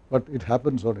 but it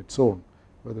happens on its own,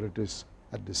 whether it is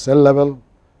at the cell level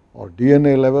or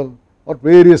DNA level or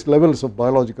various levels of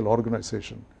biological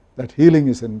organization. that healing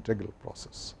is an integral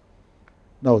process.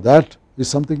 Now that is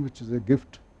something which is a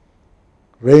gift.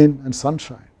 Rain and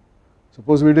sunshine.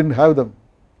 Suppose we didn't have them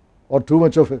or too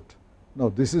much of it. Now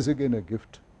this is again a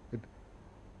gift.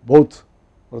 Both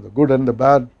for the good and the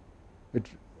bad.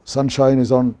 Sunshine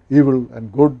is on evil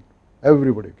and good.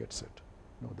 Everybody gets it.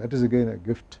 Now that is again a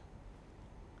gift.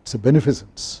 It's a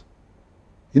beneficence,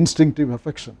 instinctive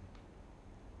affection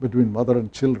between mother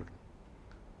and children.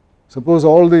 Suppose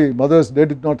all the mothers, they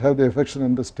did not have the affection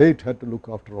and the state had to look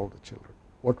after all the children.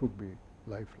 What would be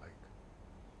life like?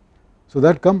 So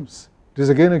that comes. It is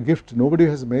again a gift. Nobody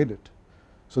has made it.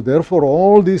 So therefore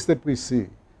all these that we see,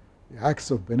 the acts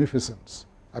of beneficence,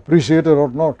 appreciated or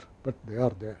not, but they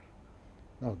are there.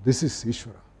 Now this is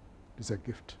Ishvara. It is a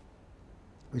gift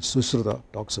which Sushruta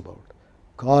talks about.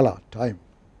 Kala, time.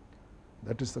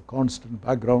 That is the constant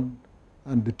background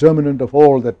and determinant of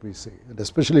all that we see. And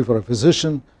especially for a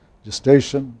physician,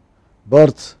 gestation,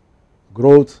 birth,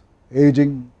 growth,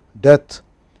 aging, death,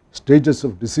 stages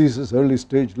of diseases, early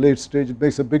stage, late stage, it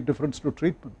makes a big difference to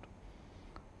treatment.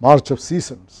 March of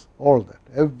seasons, all that,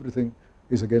 everything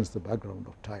is against the background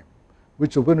of time,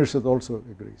 which Upanishad also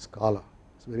agrees, Kala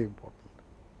is very important.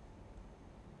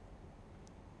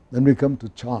 Then we come to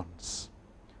chance.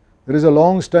 There is a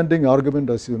long-standing argument,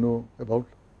 as you know, about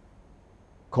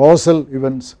causal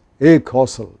events,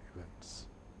 acausal events.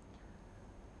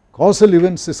 Causal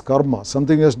events is karma.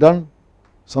 Something is done,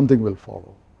 something will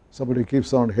follow. Somebody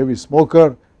keeps on heavy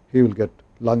smoker, he will get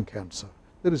lung cancer.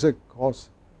 There is a cause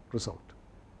result.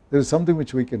 There is something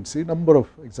which we can see, number of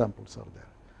examples are there.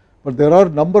 But there are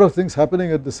number of things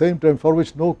happening at the same time for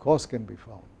which no cause can be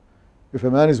found. If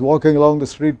a man is walking along the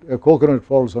street, a coconut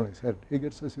falls on his head, he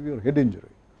gets a severe head injury.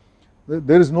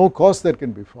 There is no cause that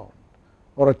can be found.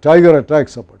 Or a tiger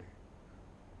attacks somebody.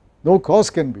 No cause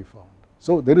can be found.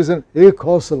 So there is an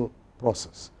acausal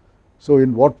process. So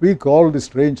in what we call the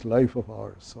strange life of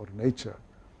ours or nature,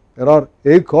 there are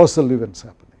acausal events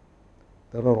happening.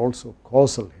 There are also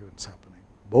causal events happening.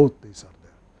 Both these are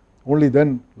there. Only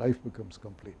then life becomes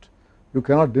complete. You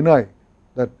cannot deny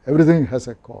that everything has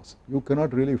a cause. You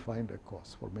cannot really find a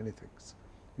cause for many things.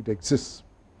 It exists.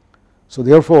 So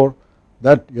therefore,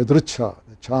 that yadricha,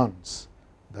 the chance,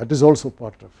 that is also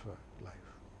part of life.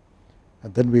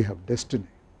 And then we have destiny.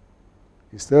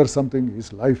 Is there something,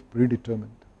 is life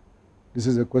predetermined? This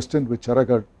is a question which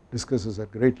Charaka discusses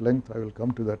at great length. I will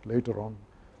come to that later on.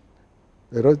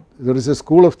 There is a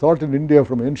school of thought in India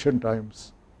from ancient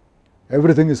times.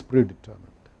 Everything is predetermined.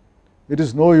 It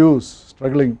is no use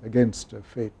struggling against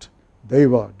fate.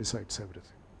 Deva decides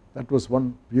everything. That was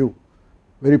one view,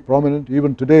 very prominent.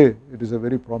 Even today it is a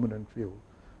very prominent view.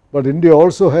 But India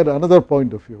also had another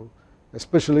point of view,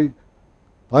 especially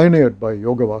pioneered by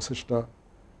Yoga Vasishta,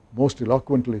 most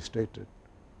eloquently stated.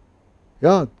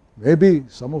 Yeah, maybe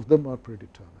some of them are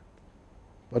predetermined.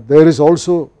 But there is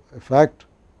also a fact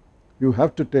you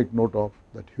have to take note of,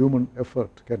 that human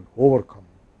effort can overcome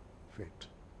fate.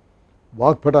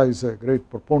 Vagpada is a great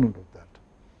proponent of that.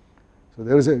 So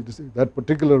there is that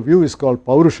particular view is called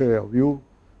Paurushaya view,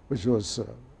 which was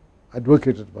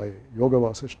advocated by Yoga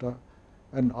Vasishta,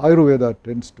 and Ayurveda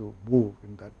tends to move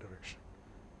in that direction.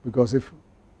 Because if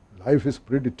life is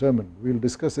predetermined, we will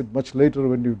discuss it much later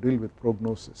when you deal with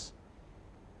prognosis.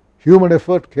 Human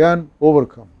effort can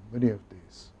overcome many of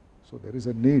these. So there is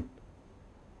a need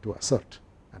to assert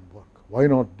and work. Why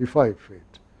not defy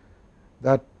fate?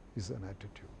 That is an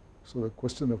attitude. So the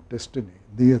question of destiny,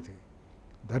 niyati,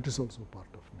 that is also part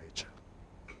of nature.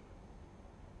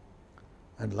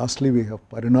 And lastly we have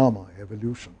parinama,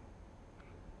 evolution.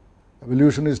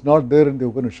 Evolution is not there in the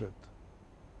Upanishad.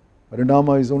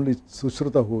 Parinama is only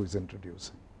Sushruta who is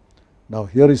introducing. Now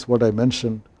here is what I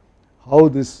mentioned, how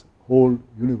this whole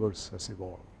universe has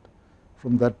evolved.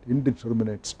 From that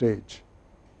indeterminate stage,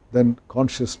 then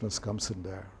consciousness comes in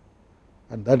there,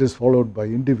 and that is followed by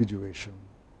individuation.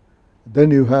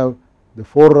 Then you have the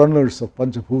forerunners of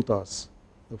Panchabhutas,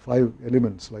 the 5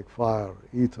 elements like fire,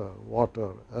 ether,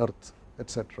 water, earth,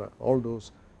 etc. All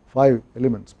those 5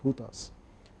 elements, bhutas.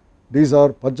 These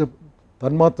are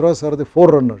Tanmatras are the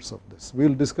forerunners of this. We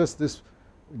will discuss this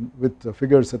with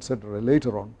figures, etc.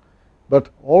 later on. But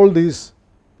all these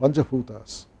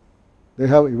Panchabhutas, they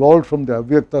have evolved from the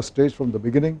Avyakta stage from the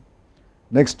beginning.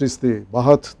 Next is the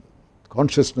Mahat,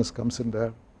 consciousness comes in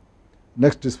there.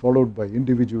 Next is followed by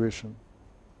individuation.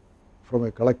 From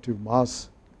a collective mass,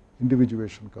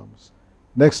 individuation comes.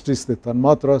 Next is the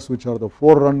Tanmatras, which are the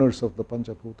forerunners of the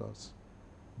Panchabhutas.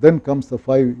 Then comes the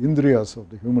 5 Indriyas of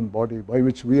the human body, by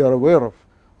which we are aware of.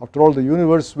 After all, the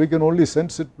universe, we can only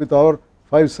sense it with our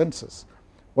 5 senses.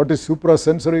 What is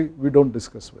suprasensory, we don't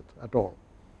discuss with at all.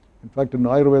 In fact, in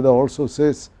Ayurveda also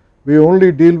says We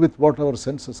only deal with what our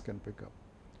senses can pick up.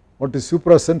 What is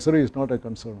suprasensory is not a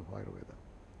concern of Ayurveda.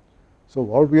 So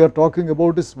what we are talking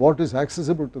about is what is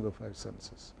accessible to the five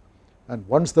senses. And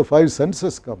once the five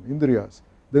senses come, indriyas,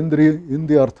 then the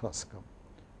indriyarthas come.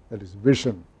 That is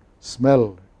vision,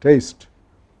 smell, taste.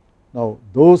 Now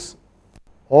those,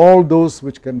 all those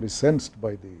which can be sensed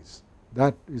by these,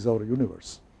 that is our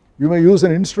universe. You may use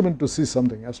an instrument to see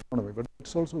something, astronomy, but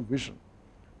it's also vision,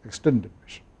 extended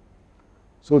vision.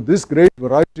 So this great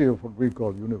variety of what we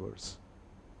call universe,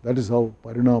 that is how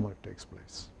parinama takes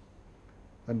place.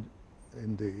 And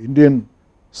in the Indian,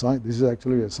 this is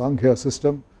actually a Sankhya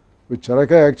system, which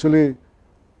Charaka actually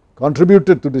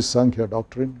contributed to this Sankhya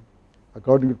doctrine.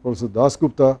 According to Professor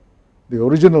Dasgupta, the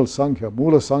original Sankhya,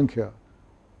 Mula Sankhya,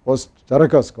 was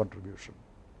Charaka's contribution.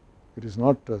 It is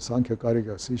not Sankhya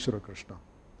Karika Sishara Krishna.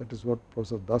 That is what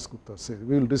Professor Dasgupta says.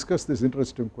 We will discuss this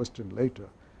interesting question later.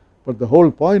 But the whole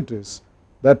point is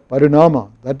that parinama,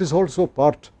 that is also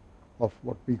part of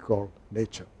what we call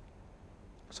nature.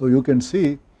 So you can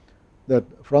see that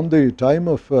from the time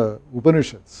of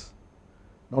Upanishads,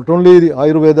 not only the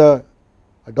Ayurveda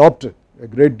adopted a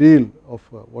great deal of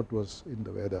what was in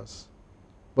the Vedas,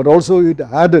 but also it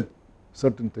added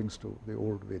certain things to the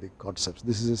old Vedic concepts.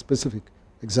 This is a specific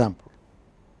example.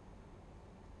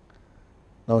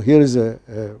 Now here is a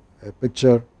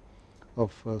picture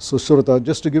of Sushruta,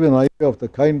 just to give an idea of the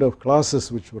kind of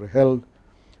classes which were held.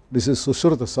 This is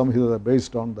Sushruta Samhita.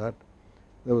 Based on that,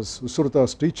 there was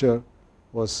Sushruta's teacher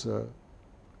was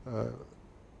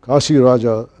Kashi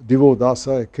Raja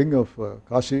Divodasa, a king of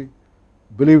Kashi,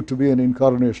 believed to be an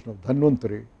incarnation of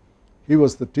Dhanvantari. He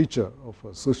was the teacher of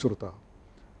Sushruta.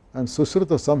 And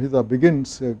Sushruta Samhita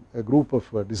begins a group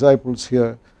of disciples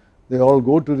here. They all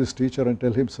go to this teacher and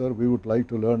tell him, sir, we would like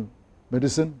to learn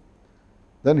medicine.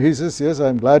 Then he says, yes, I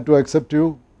am glad to accept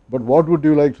you, but what would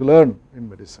you like to learn in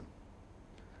medicine?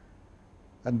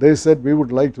 And they said, we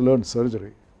would like to learn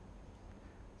surgery.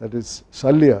 That is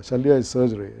Shalya. Shalya is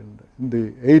surgery. And in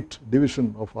the 8th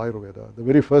division of Ayurveda, the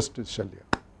very first is Shalya.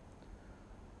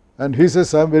 And he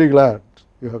says, I am very glad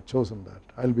you have chosen that.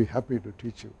 I will be happy to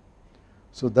teach you.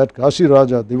 So that Kashi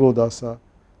Raja Divodasa,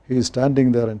 he is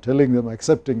standing there and telling them,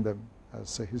 accepting them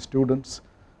as his students.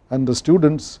 And the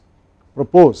students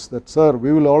propose that, sir,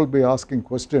 we will all be asking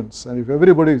questions, and if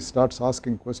everybody starts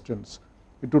asking questions,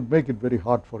 it would make it very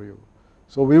hard for you.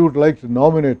 So we would like to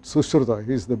nominate Sushruta.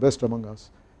 He is the best among us.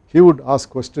 He would ask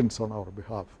questions on our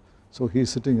behalf. So he is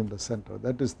sitting in the center.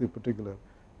 That is the particular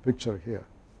picture here.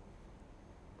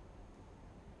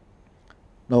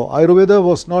 Now Ayurveda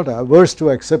was not averse to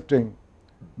accepting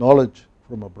knowledge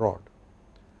from abroad.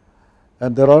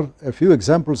 And there are a few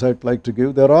examples I'd like to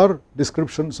give. There are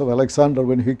descriptions of Alexander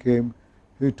when he came.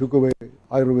 He took away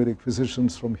Ayurvedic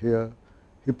physicians from here.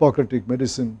 Hippocratic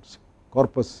medicines,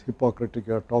 Corpus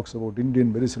Hippocratica talks about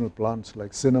Indian medicinal plants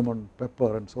like cinnamon,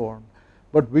 pepper and so on.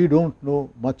 But we don't know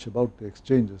much about the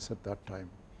exchanges at that time.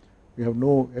 We have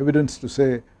no evidence to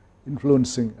say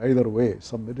influencing either way.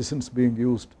 Some medicines being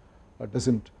used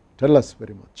doesn't tell us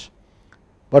very much.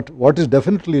 But what is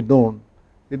definitely known,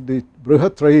 in the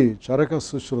Brihatrayi, Charaka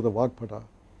Sushruta Vagpada,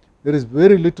 there is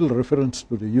very little reference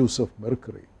to the use of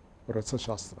mercury for Rasa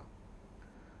Shastra.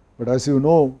 But as you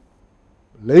know,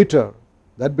 later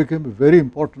that became a very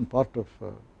important part of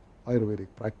Ayurvedic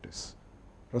practice,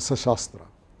 Rasa Shastra,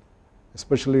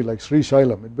 especially like Sri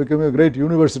Shailam. It became a great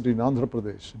university in Andhra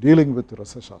Pradesh dealing with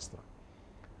Rasa Shastra.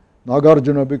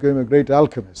 Nagarjuna became a great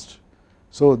alchemist.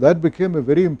 So that became a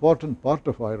very important part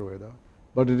of Ayurveda,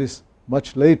 but it is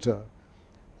much later.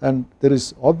 And there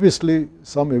is obviously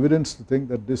some evidence to think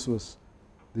that this was,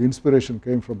 the inspiration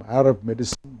came from Arab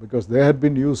medicine, because they had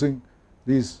been using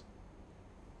these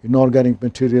inorganic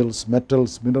materials,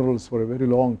 metals, minerals for a very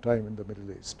long time in the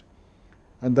Middle East.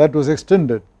 And that was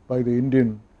extended by the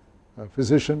Indian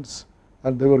physicians,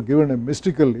 and they were given a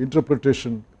mystical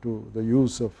interpretation to the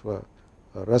use of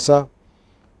rasa.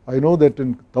 I know that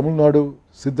in Tamil Nadu,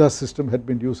 Siddha system had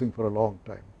been using for a long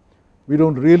time. We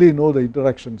don't really know the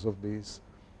interactions of these.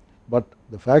 But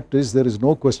the fact is, there is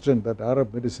no question that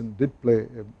Arab medicine did play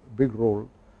a big role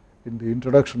in the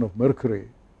introduction of mercury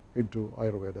into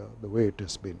Ayurveda the way it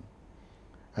has been.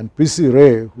 And P.C.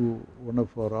 Ray, who one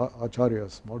of our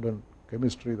acharyas, modern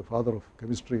chemistry, the father of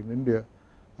chemistry in India,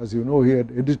 as you know, he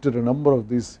had edited a number of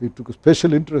these. He took a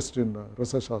special interest in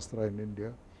Rasa Shastra in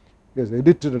India. He has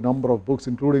edited a number of books,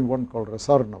 including one called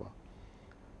Rasarnava.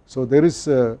 So there is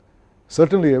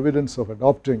certainly evidence of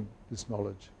adopting this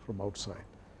knowledge from outside.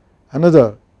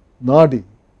 Another, Nadi,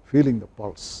 feeling the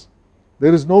pulse.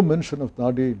 There is no mention of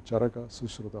Nadi in Charaka,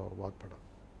 Sushruta or Vagpada.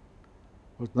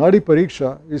 But Nadi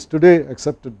Pariksha is today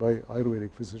accepted by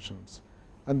Ayurvedic physicians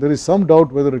and there is some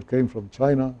doubt whether it came from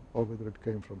China or whether it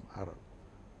came from Arab.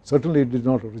 Certainly it did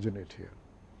not originate here.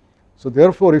 So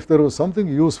therefore, if there was something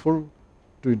useful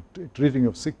to treating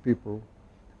of sick people,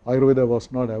 Ayurveda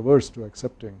was not averse to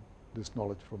accepting this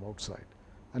knowledge from outside.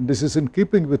 And this is in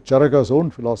keeping with Charaka's own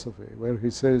philosophy, where he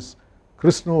says,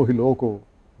 Krishno hi loko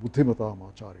buddhimatam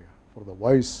acharya. For the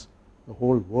wise, the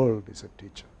whole world is a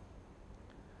teacher.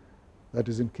 That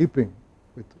is in keeping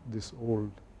with this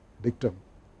old dictum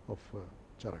of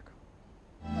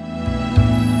Charaka.